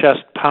my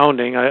chest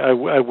pounding.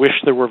 I wish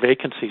there were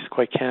vacancies,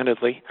 quite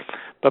candidly.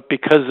 But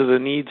because of the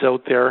needs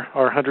out there,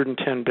 our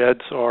 110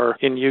 beds are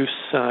in use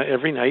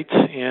every night.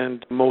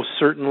 And most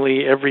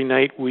certainly every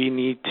night we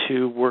need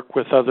to work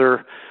with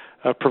other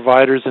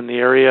providers in the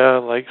area,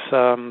 like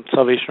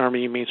Salvation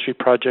Army Main Street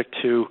Project,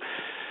 to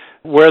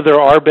where there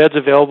are beds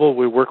available,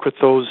 we work with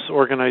those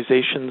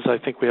organizations. I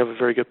think we have a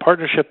very good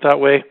partnership that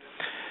way.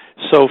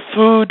 So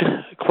food,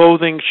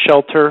 clothing,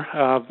 shelter,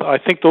 I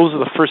think those are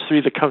the first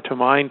three that come to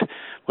mind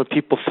when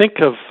people think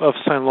of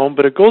Siloam,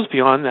 but it goes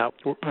beyond that.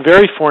 We're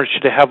very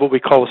fortunate to have what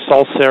we call a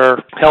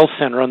Salsair Health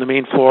Center on the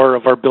main floor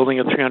of our building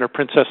at 300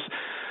 Princess,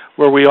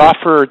 where we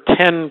offer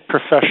 10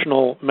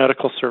 professional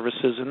medical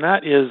services, and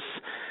that is,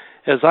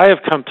 as I have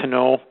come to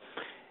know,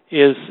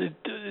 is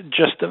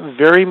just a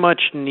very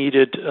much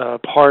needed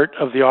part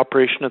of the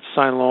operation at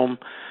Siloam.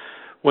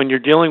 When you're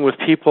dealing with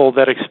people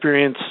that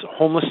experience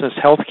homelessness,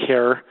 health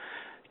care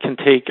can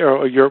take,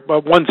 or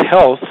one's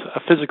health,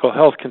 physical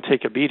health can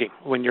take a beating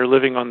when you're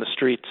living on the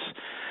streets.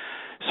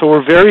 So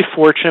we're very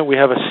fortunate. We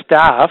have a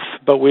staff,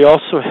 but we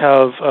also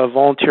have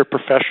volunteer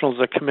professionals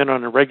that come in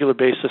on a regular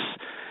basis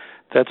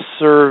that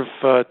serve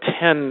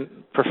 10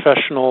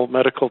 professional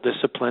medical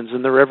disciplines,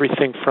 and they're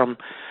everything from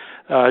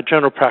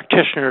general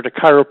practitioner to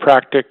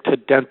chiropractic to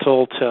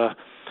dental to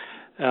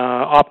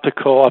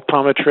optical,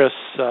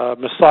 optometrists,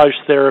 massage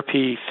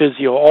therapy,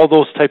 physio, all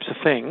those types of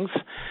things,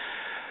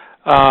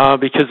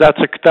 because that's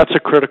a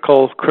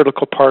critical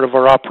part of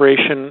our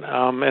operation,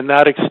 and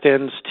that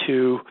extends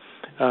to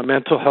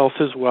mental health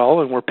as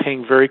well, and we're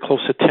paying very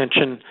close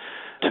attention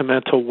to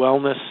mental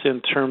wellness in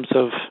terms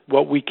of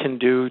what we can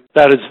do.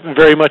 That is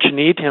very much a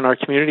need in our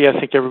community. I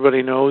think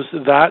everybody knows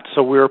that,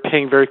 so we're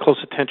paying very close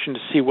attention to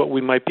see what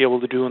we might be able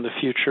to do in the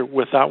future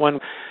with that one.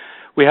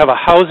 We have a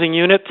housing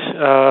unit,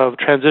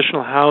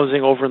 transitional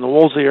housing over in the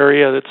Wolseley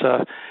area. That's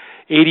a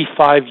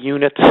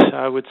 85-unit,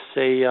 I would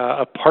say,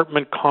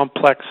 apartment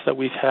complex that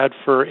we've had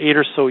for 8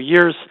 or so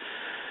years.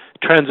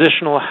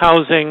 Transitional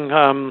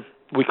housing,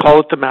 we call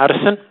it the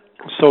Madison,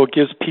 so it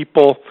gives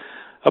people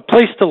a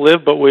place to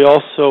live, but we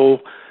also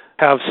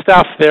have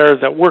staff there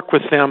that work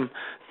with them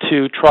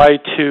to try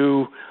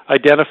to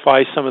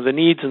identify some of the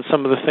needs and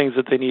some of the things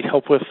that they need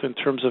help with in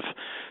terms of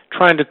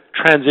trying to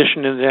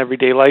transition into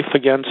everyday life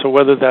again. So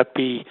whether that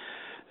be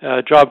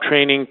job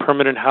training,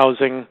 permanent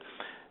housing,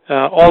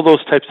 all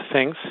those types of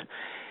things.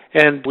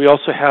 And we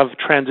also have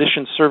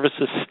transition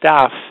services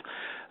staff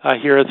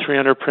here at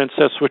 300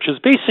 Princess, which is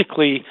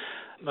basically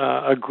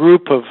a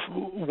group of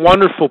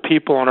wonderful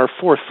people on our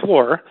 4th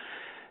floor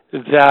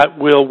that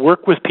will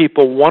work with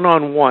people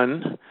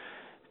one-on-one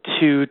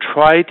to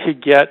try to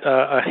get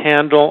a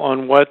handle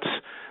on what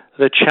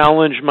the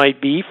challenge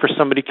might be for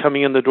somebody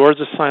coming in the doors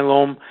of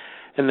Siloam,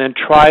 and then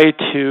try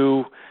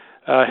to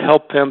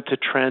help them to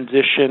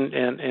transition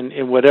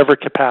in whatever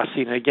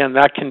capacity. And again,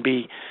 that can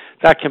be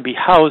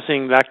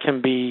housing, that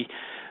can be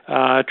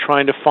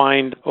trying to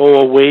find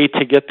a way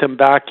to get them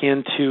back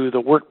into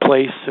the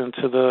workplace,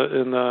 into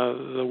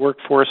the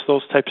workforce,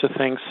 those types of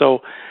things. So,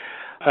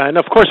 and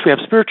of course, we have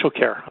spiritual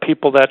care.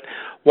 People that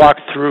walk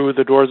through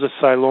the doors of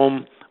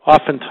Siloam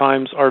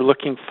oftentimes are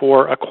looking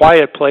for a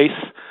quiet place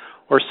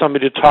or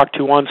somebody to talk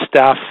to on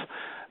staff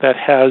that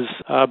has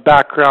a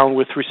background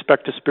with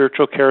respect to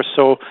spiritual care.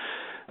 So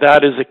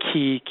that is a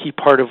key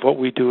part of what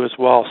we do as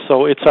well.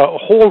 So it's a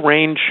whole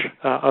range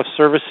of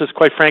services.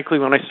 Quite frankly,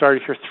 when I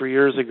started here 3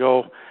 years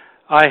ago,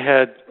 I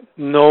had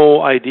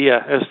no idea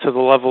as to the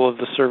level of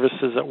the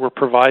services that were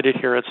provided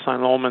here at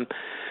Siloam. And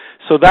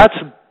so that's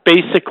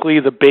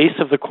basically the base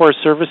of the core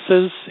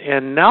services.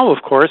 And now,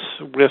 of course,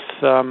 with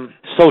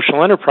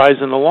social enterprise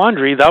and the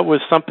laundry, that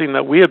was something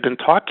that we have been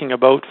talking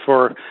about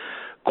for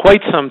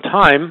quite some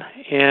time.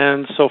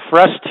 And so for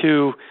us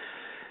to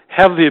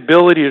have the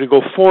ability to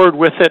go forward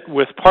with it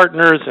with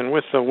partners and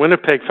with the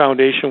Winnipeg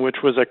Foundation, which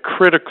was a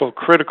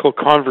critical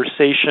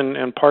conversation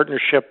and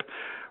partnership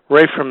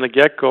right from the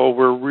get-go,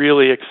 we're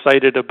really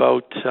excited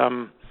about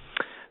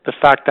the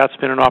fact that's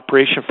been in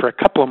operation for a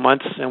couple of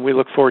months, and we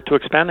look forward to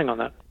expanding on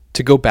that.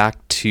 To go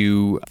back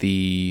to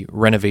the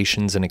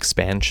renovations and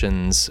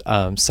expansions,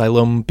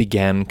 Siloam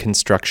began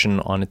construction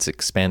on its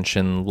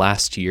expansion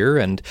last year,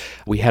 and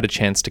we had a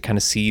chance to kind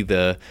of see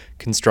the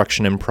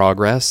construction in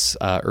progress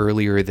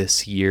earlier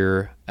this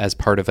year as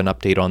part of an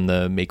update on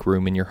the Make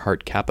Room in Your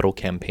Heart capital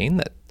campaign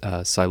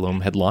that Siloam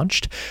had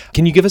launched.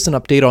 Can you give us an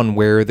update on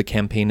where the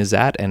campaign is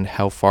at and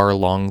how far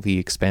along the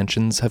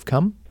expansions have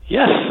come?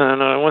 Yes,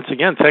 and once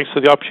again, thanks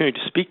for the opportunity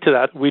to speak to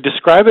that. We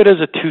describe it as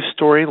a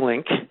 2-story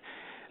link.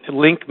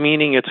 Link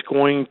meaning it's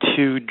going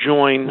to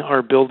join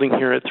our building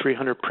here at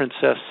 300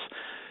 Princess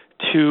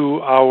to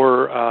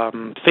our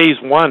phase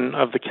 1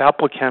 of the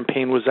capital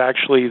campaign was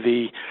actually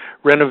the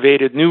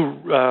renovated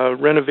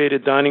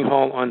dining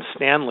hall on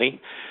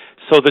Stanley.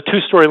 So the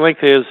 2-story link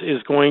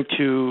is going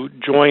to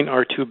join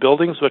our 2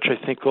 buildings, which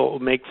I think will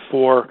make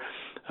for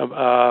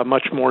a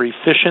much more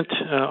efficient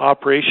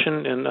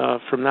operation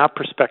and from that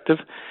perspective.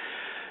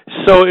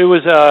 So it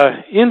was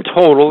in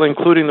total,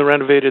 including the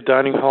renovated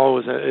dining hall,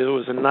 it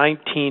was a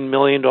 $19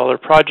 million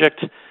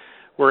project.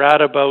 We're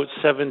at about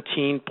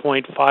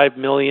 $17.5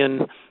 million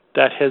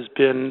that has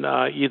been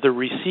either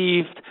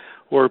received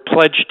or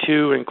pledged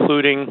to,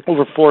 including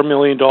over $4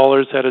 million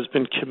that has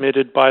been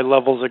committed by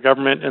levels of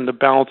government, and the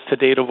balance to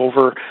date of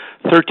over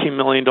 $13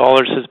 million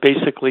has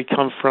basically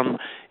come from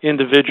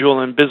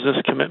individual and business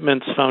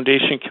commitments,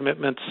 foundation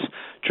commitments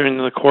during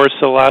the course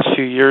of the last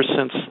few years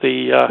since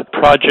the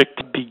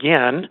project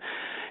began.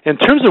 In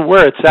terms of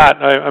where it's at,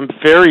 I'm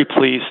very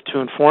pleased to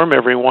inform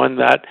everyone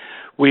that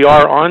we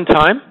are on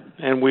time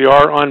and we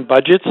are on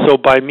budget. So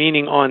by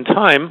meaning on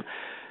time,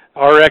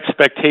 our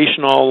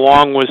expectation all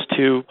along was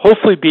to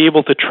hopefully be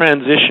able to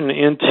transition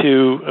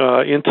into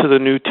the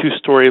new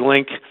 2-story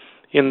link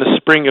in the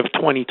spring of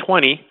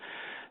 2020.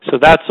 So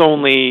that's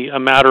only a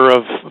matter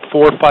of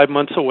 4 or 5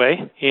 months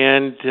away.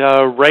 And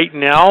right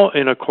now,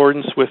 in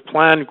accordance with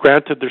plan,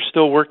 granted there's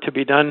still work to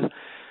be done,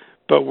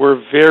 but we're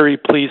very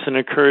pleased and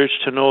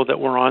encouraged to know that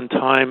we're on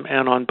time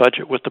and on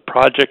budget with the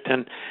project.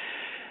 And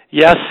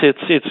yes,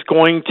 it's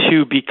going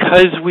to,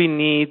 because we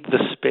need the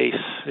space.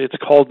 It's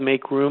called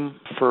Make Room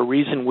for a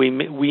reason.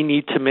 We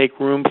need to make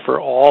room for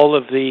all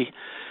of the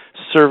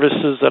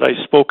services that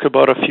I spoke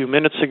about a few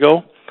minutes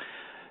ago.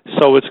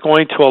 So it's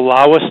going to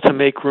allow us to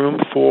make room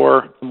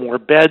for more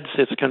beds.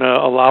 It's going to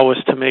allow us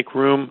to make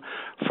room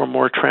for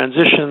more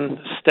transition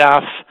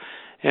staff.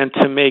 and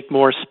to make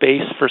more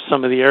space for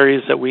some of the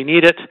areas that we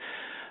need it.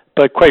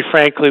 But quite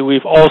frankly,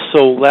 we've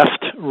also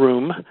left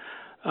room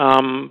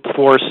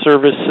for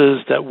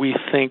services that we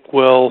think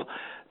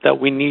that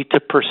we need to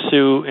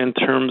pursue in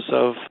terms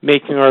of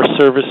making our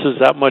services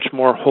that much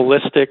more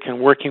holistic and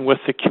working with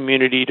the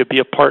community to be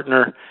a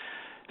partner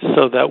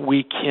so that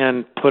we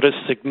can put a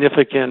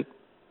significant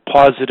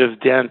positive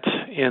dent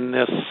in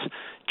this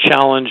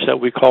challenge that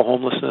we call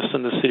homelessness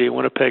in the city of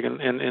Winnipeg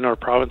and in our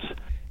province.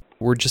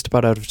 We're just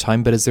about out of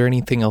time, but is there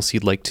anything else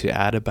you'd like to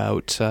add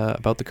about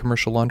the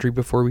commercial laundry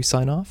before we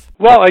sign off?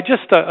 Well, I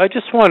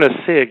just want to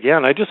say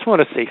again, I just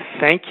want to say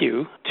thank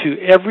you to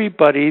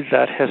everybody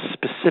that has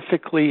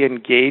specifically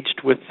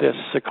engaged with this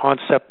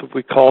concept that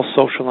we call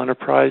social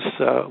enterprise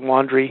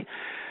laundry,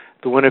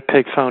 the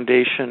Winnipeg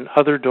Foundation,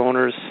 other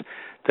donors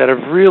that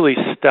have really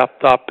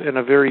stepped up in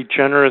a very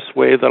generous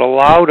way that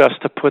allowed us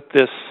to put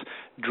this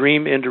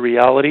dream into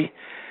reality.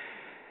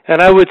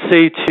 And I would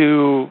say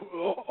to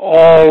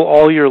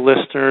all your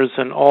listeners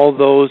and all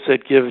those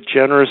that give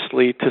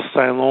generously to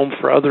Siloam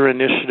for other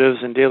initiatives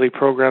and daily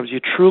programs, you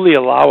truly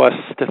allow us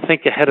to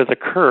think ahead of the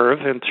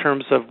curve in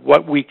terms of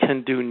what we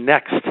can do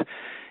next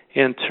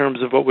in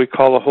terms of what we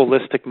call a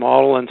holistic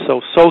model. And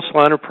so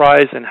social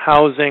enterprise and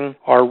housing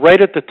are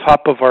right at the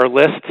top of our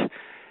list.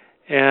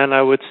 And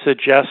I would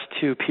suggest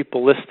to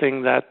people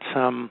listening that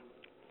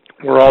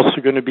we're also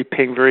going to be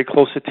paying very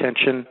close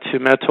attention to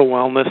mental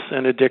wellness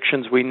and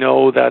addictions. We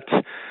know that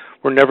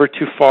we're never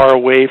too far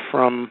away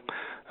from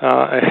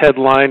a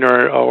headline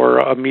or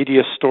a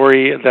media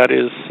story that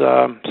is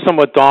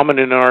somewhat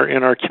dominant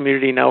in our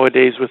community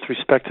nowadays with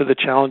respect to the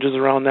challenges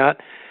around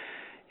that.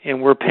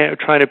 And we're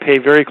trying to pay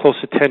very close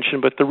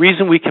attention. But the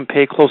reason we can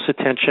pay close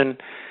attention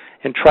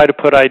and try to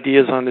put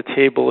ideas on the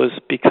table is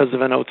because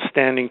of an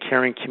outstanding,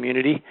 caring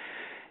community.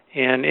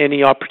 And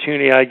any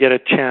opportunity I get a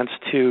chance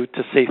to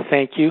say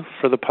thank you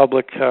for the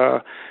public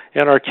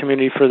and our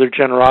community for their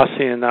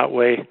generosity in that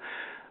way,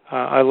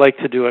 I like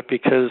to do it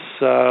because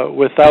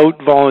without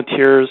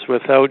volunteers,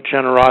 without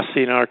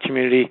generosity in our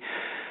community,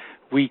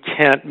 we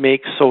can't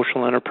make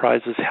social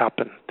enterprises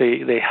happen.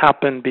 They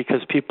happen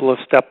because people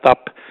have stepped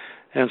up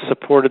and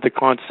supported the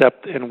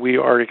concept, and we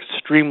are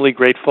extremely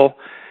grateful.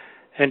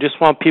 And just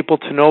want people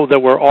to know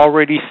that we're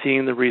already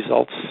seeing the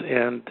results,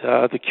 and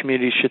the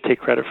community should take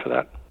credit for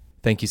that.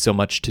 Thank you so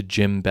much to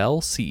Jim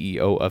Bell,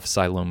 CEO of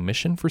Siloam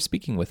Mission, for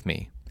speaking with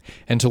me.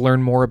 And to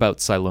learn more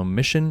about Siloam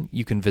Mission,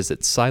 you can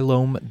visit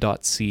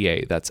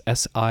siloam.ca. That's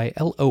SILOAM.ca.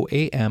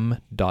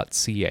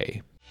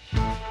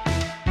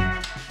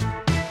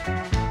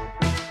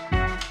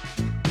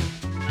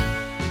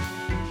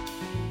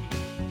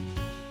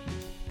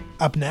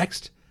 Up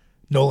next,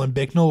 Nolan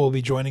Bicknell will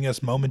be joining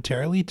us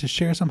momentarily to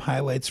share some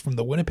highlights from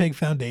the Winnipeg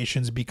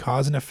Foundation's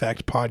Because and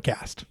Effect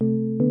podcast.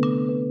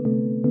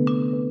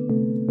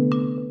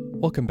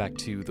 Welcome back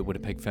to the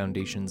Winnipeg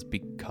Foundation's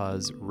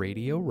Because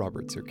Radio.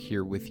 Robert Zirk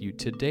here with you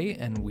today,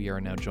 and we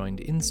are now joined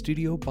in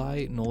studio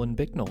by Nolan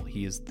Bicknell.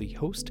 He is the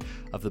host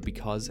of the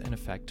Because and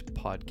Effect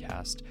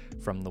podcast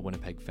from the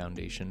Winnipeg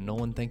Foundation.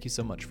 Nolan, thank you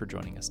so much for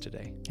joining us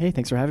today. Hey,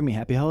 thanks for having me.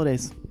 Happy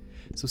holidays.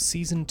 So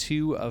season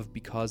 2 of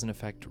Because and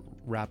Effect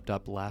wrapped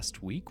up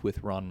last week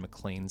with Ron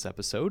McLean's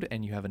episode,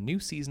 and you have a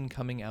new season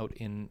coming out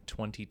in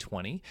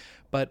 2020.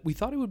 But we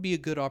thought it would be a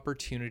good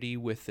opportunity,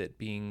 with it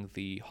being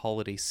the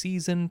holiday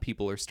season.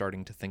 People are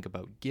starting to think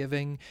about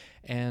giving,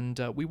 and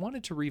we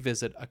wanted to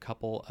revisit a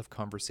couple of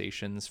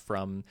conversations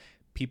from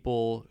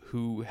people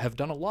who have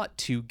done a lot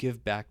to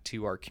give back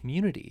to our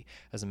community.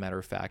 As a matter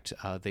of fact,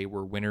 they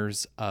were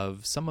winners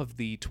of some of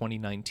the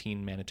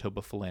 2019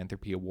 Manitoba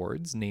Philanthropy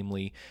Awards,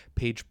 namely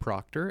Paige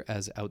Proctor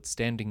as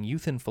Outstanding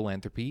Youth in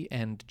Philanthropy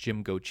and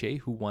Jim Gauthier,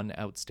 who won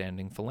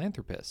Outstanding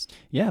Philanthropist.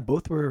 Yeah,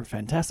 both were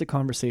fantastic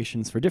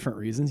conversations for different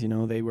reasons. You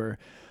know,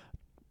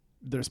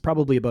 there's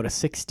probably about a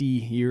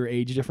 60-year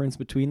age difference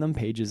between them.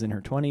 Paige is in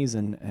her 20s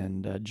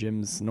and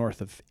Jim's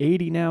north of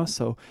 80 now.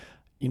 So,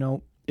 you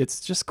know,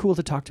 it's just cool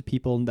to talk to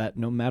people that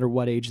no matter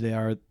what age they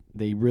are,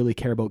 they really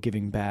care about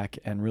giving back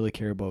and really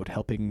care about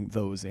helping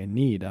those in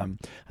need.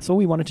 So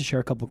we wanted to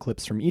share a couple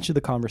clips from each of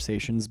the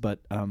conversations, but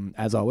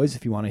as always,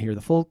 if you want to hear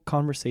the full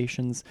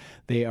conversations,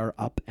 they are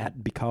up at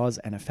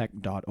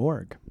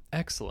becauseandeffect.org.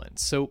 Excellent.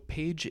 So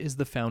Paige is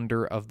the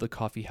founder of the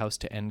Coffee House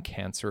to End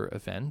Cancer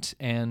event,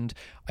 and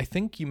I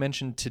think you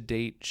mentioned to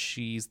date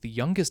she's the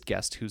youngest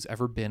guest who's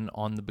ever been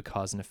on the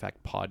Because and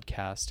Effect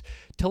podcast.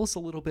 Tell us a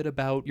little bit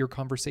about your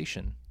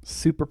conversation.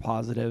 Super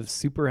positive,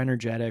 super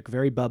energetic,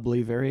 very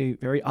bubbly, very,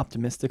 very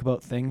optimistic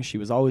about things. She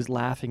was always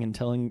laughing and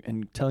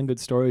telling good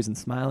stories and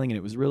smiling, and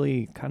it was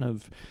really kind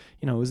of,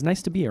 you know, it was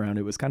nice to be around.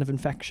 It was kind of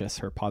infectious,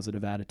 her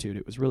positive attitude.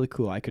 It was really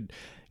cool. I could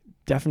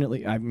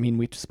definitely, I mean,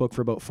 we spoke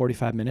for about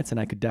 45 minutes, and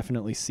I could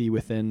definitely see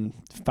within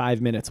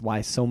 5 minutes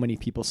why so many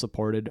people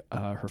supported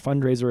her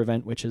fundraiser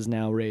event, which has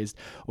now raised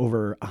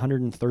over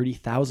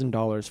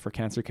 $130,000 for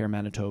Cancer Care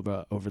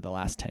Manitoba over the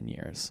last 10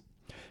 years.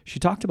 She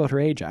talked about her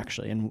age,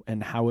 actually,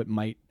 and how it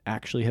might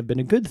actually have been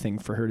a good thing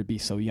for her to be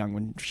so young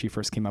when she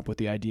first came up with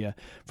the idea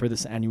for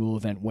this annual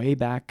event way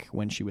back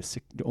when she was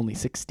only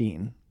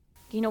 16.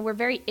 we're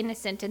very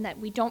innocent in that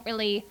we don't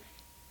really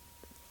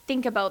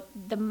think about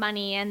the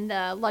money and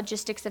the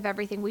logistics of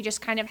everything. We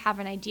just kind of have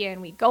an idea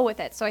and we go with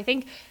it. So I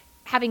think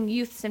having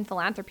youths in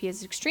philanthropy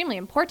is extremely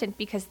important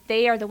because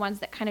they are the ones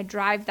that kind of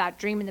drive that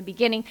dream in the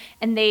beginning,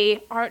 and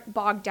they aren't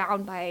bogged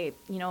down by,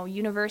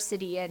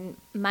 university and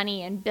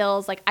money and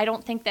bills. Like, I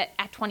don't think that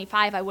at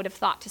 25 I would have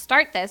thought to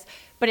start this,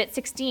 but at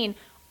 16,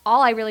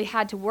 all I really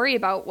had to worry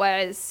about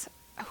was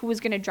who was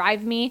going to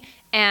drive me,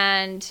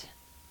 and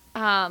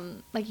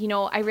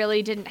I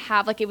really didn't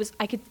have, it was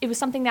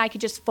something that I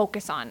could just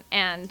focus on.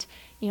 And,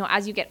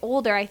 as you get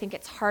older, I think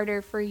it's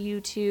harder for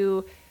you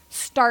to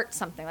start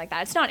something like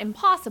that. It's not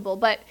impossible,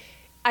 but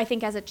I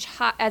think as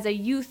a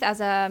youth, as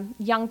a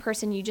young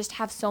person, you just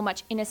have so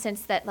much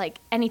innocence that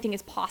anything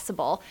is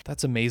possible.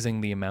 That's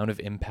amazing, the amount of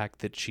impact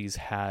that she's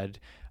had,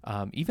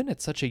 even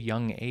at such a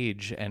young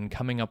age, and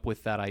coming up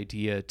with that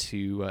idea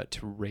to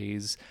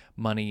raise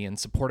money and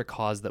support a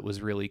cause that was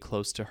really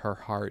close to her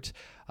heart.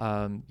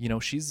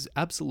 She's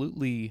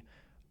absolutely,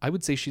 I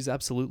would say she's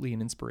absolutely an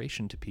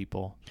inspiration to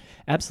people.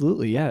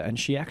 Absolutely, yeah. And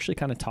she actually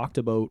kind of talked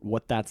about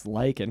what that's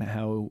like and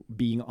how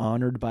being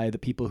honored by the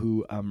people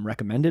who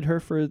recommended her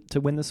to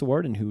win this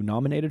award and who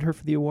nominated her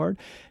for the award.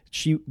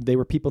 They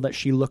were people that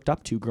she looked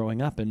up to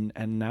growing up, and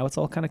now it's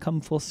all kind of come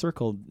full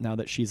circle now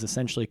that she's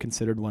essentially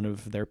considered one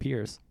of their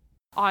peers.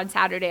 On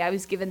Saturday, I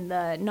was given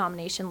the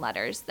nomination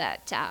letters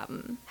that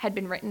had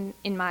been written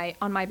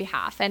on my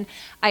behalf, and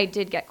I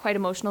did get quite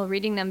emotional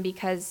reading them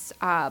because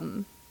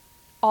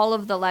all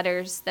of the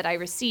letters that I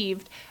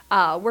received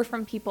were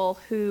from people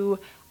who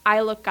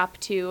I look up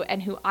to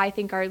and who I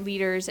think are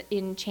leaders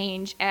in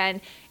change,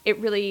 and it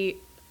really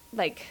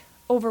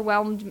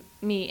overwhelmed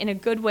me in a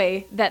good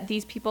way that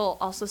these people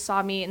also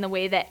saw me in the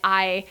way that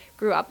I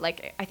grew up.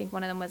 I think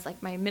one of them was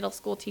my middle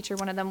school teacher,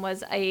 one of them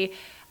was a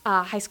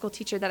high school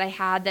teacher that I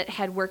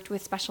had worked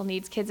with special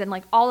needs kids,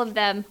 and all of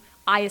them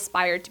I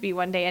aspired to be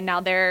one day, and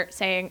now they're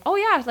saying, oh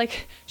yeah,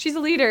 she's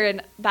a leader.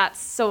 And that's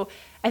so,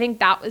 I think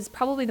that was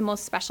probably the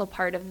most special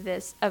part of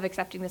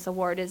accepting this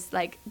award, is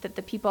that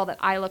the people that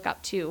I look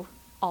up to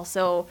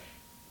also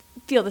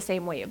feel the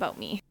same way about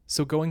me.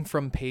 So going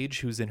from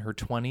Paige, who's in her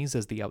 20s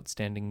as the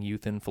outstanding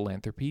youth in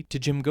philanthropy, to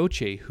Jim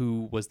Gauthier,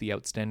 who was the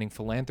outstanding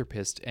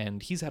philanthropist,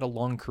 and he's had a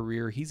long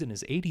career. He's in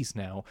his 80s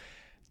now.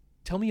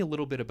 Tell me a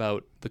little bit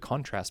about the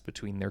contrast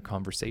between their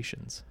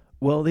conversations.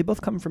 Well, they both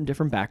come from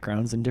different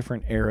backgrounds and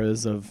different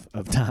eras of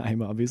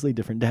time, obviously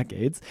different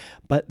decades,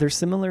 but they're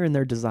similar in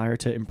their desire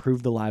to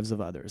improve the lives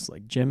of others.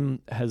 Jim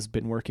has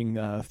been working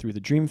through the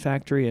Dream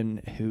Factory,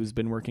 and who's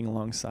been working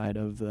alongside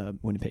of the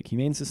Winnipeg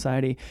Humane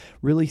Society,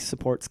 really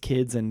supports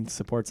kids and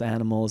supports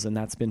animals, and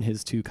that's been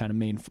his two kind of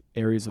main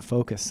areas of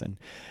focus. And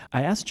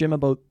I asked Jim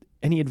about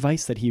any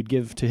advice that he would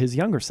give to his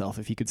younger self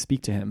if he could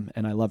speak to him,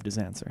 and I loved his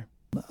answer.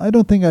 I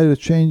don't think I'd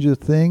change a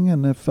thing,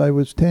 and if I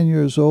was 10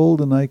 years old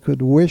and I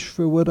could wish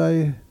for what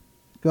I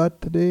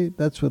got today,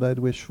 that's what I'd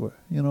wish for,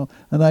 and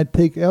I'd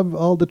take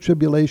all the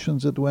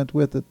tribulations that went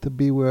with it to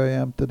be where I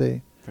am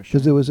today,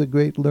 because it was a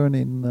great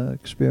learning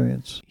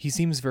experience. He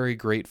seems very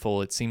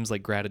grateful. It seems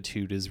like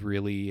gratitude is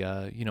really,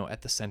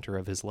 at the center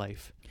of his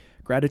life.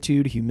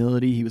 Gratitude,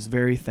 humility. He was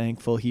very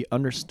thankful. He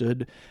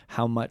understood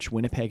how much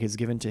Winnipeg has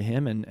given to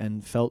him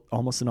and felt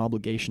almost an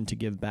obligation to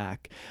give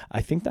back.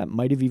 I think that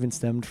might have even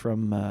stemmed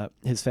from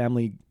his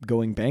family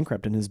going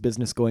bankrupt and his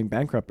business going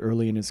bankrupt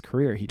early in his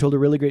career. He told a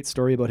really great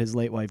story about his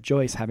late wife,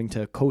 Joyce, having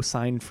to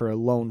co-sign for a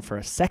loan for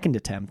a second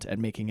attempt at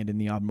making it in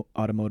the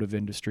automotive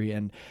industry,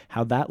 and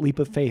how that leap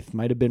of faith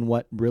might have been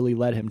what really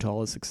led him to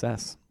all his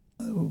success.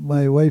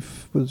 My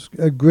wife was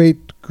a great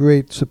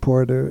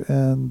supporter,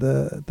 and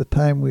at the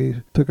time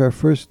we took our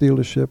first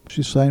dealership,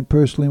 she signed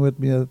personally with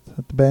me at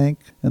the bank,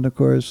 and of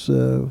course,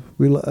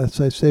 as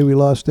I say, we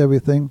lost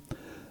everything,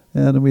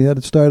 and we had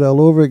to start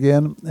all over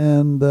again,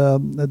 and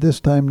at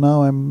this time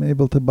now I'm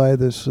able to buy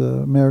this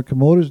American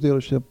Motors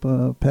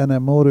dealership, Pan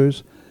Am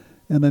Motors,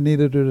 and I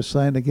needed her to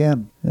sign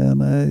again,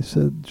 and I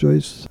said,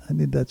 Joyce, I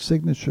need that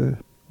signature.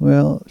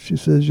 Well, she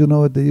says, you know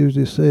what they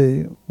usually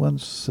say,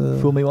 once...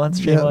 fool me once,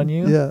 shame on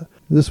you? Yeah.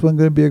 Is this one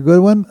going to be a good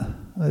one?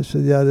 I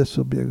said, yeah, this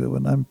will be a good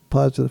one. I'm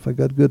positive I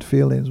got good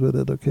feelings with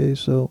it, okay?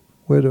 So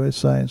where do I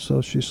sign? So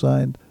she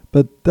signed.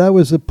 But that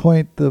was a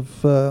point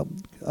of,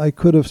 I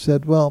could have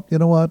said, well, you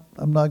know what?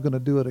 I'm not going to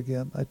do it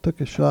again. I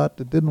took a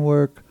shot. It didn't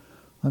work.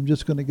 I'm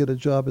just going to get a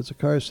job as a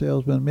car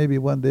salesman. Maybe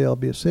one day I'll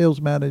be a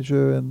sales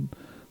manager, and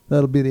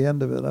that'll be the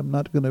end of it. I'm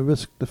not going to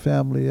risk the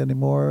family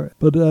anymore.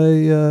 But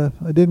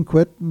I didn't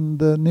quit, and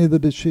neither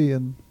did she.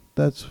 And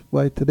that's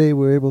why today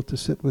we're able to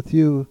sit with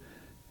you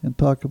and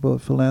talk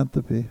about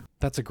philanthropy.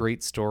 That's a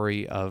great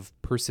story of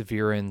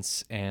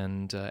perseverance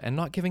and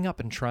not giving up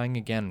and trying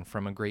again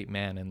from a great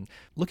man. And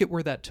look at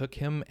where that took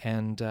him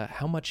and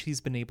how much he's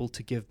been able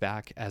to give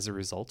back as a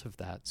result of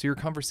that. So your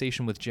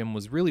conversation with Jim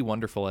was really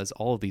wonderful, as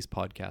all of these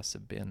podcasts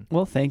have been.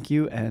 Well, thank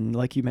you. And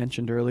like you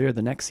mentioned earlier,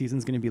 the next season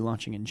is going to be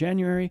launching in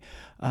January.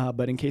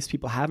 But in case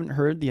people haven't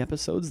heard the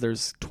episodes,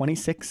 there's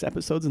 26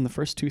 episodes in the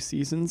first 2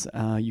 seasons.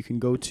 You can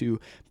go to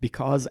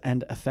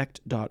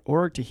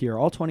becauseandeffect.org to hear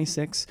all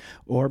 26,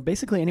 or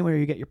basically anywhere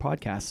you get your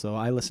podcasts. So So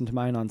I listen to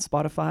mine on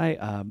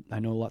Spotify. I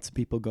know lots of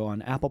people go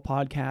on Apple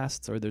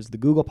Podcasts, or there's the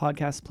Google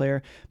Podcast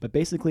Player. But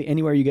basically,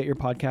 anywhere you get your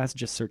podcast,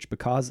 just search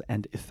Because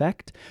and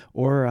Effect,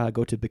 or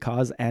go to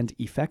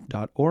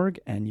becauseandeffect.org,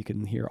 and you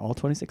can hear all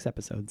 26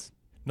 episodes.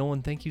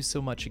 Nolan, thank you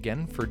so much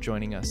again for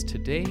joining us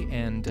today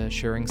and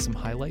sharing some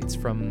highlights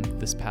from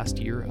this past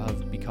year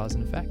of Because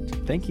and Effect.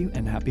 Thank you,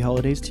 and happy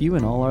holidays to you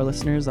and all our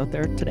listeners out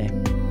there today.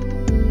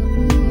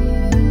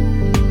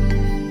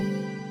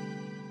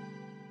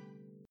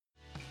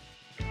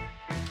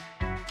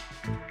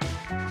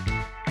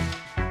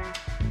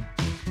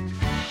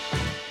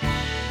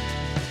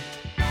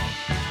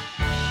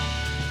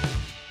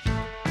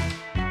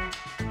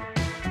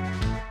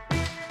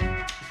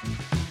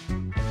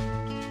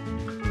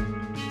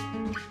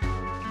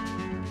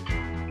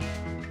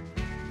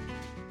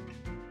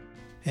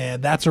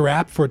 And that's a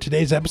wrap for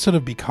today's episode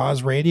of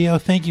Because Radio.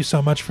 Thank you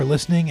so much for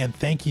listening, and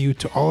thank you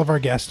to all of our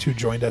guests who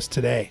joined us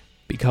today.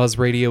 Because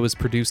Radio is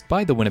produced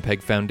by the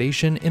Winnipeg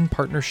Foundation in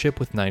partnership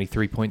with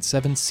 93.7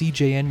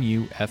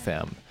 CJNU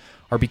FM.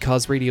 Our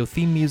Because Radio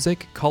theme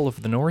music, Call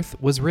of the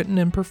North, was written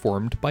and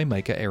performed by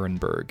Micah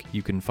Ehrenberg.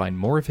 You can find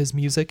more of his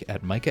music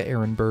at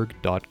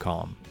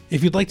micahehrenberg.com.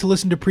 If you'd like to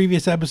listen to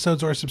previous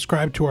episodes or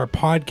subscribe to our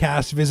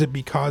podcast, visit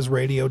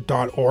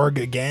becauseradio.org.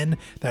 Again,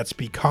 that's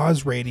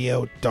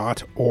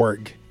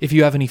becauseradio.org. If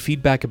you have any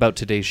feedback about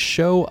today's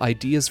show,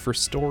 ideas for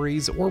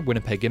stories, or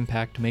Winnipeg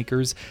Impact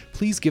Makers,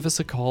 please give us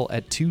a call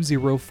at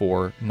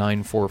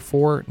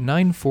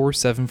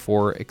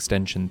 204-944-9474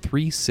 extension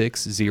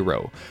 360,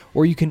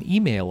 or you can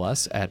email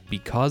us at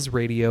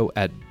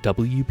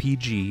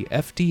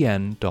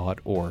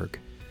becauseradio@wpgfdn.org.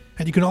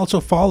 And you can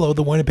also follow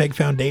the Winnipeg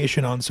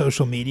Foundation on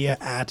social media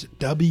at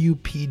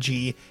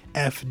WPGFDN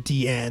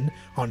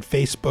on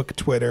Facebook,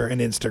 Twitter, and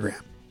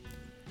Instagram.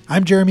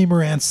 I'm Jeremy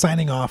Moran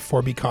signing off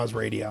for Because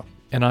Radio.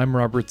 And I'm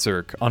Robert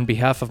Zirk. On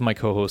behalf of my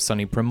co-host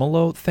Sonny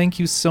Primolo, thank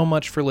you so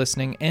much for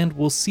listening, and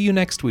we'll see you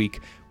next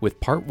week with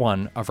part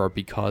 1 of our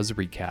Because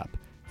Recap.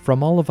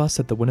 From all of us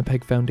at the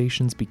Winnipeg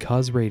Foundation's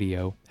Because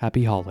Radio,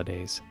 happy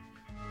holidays.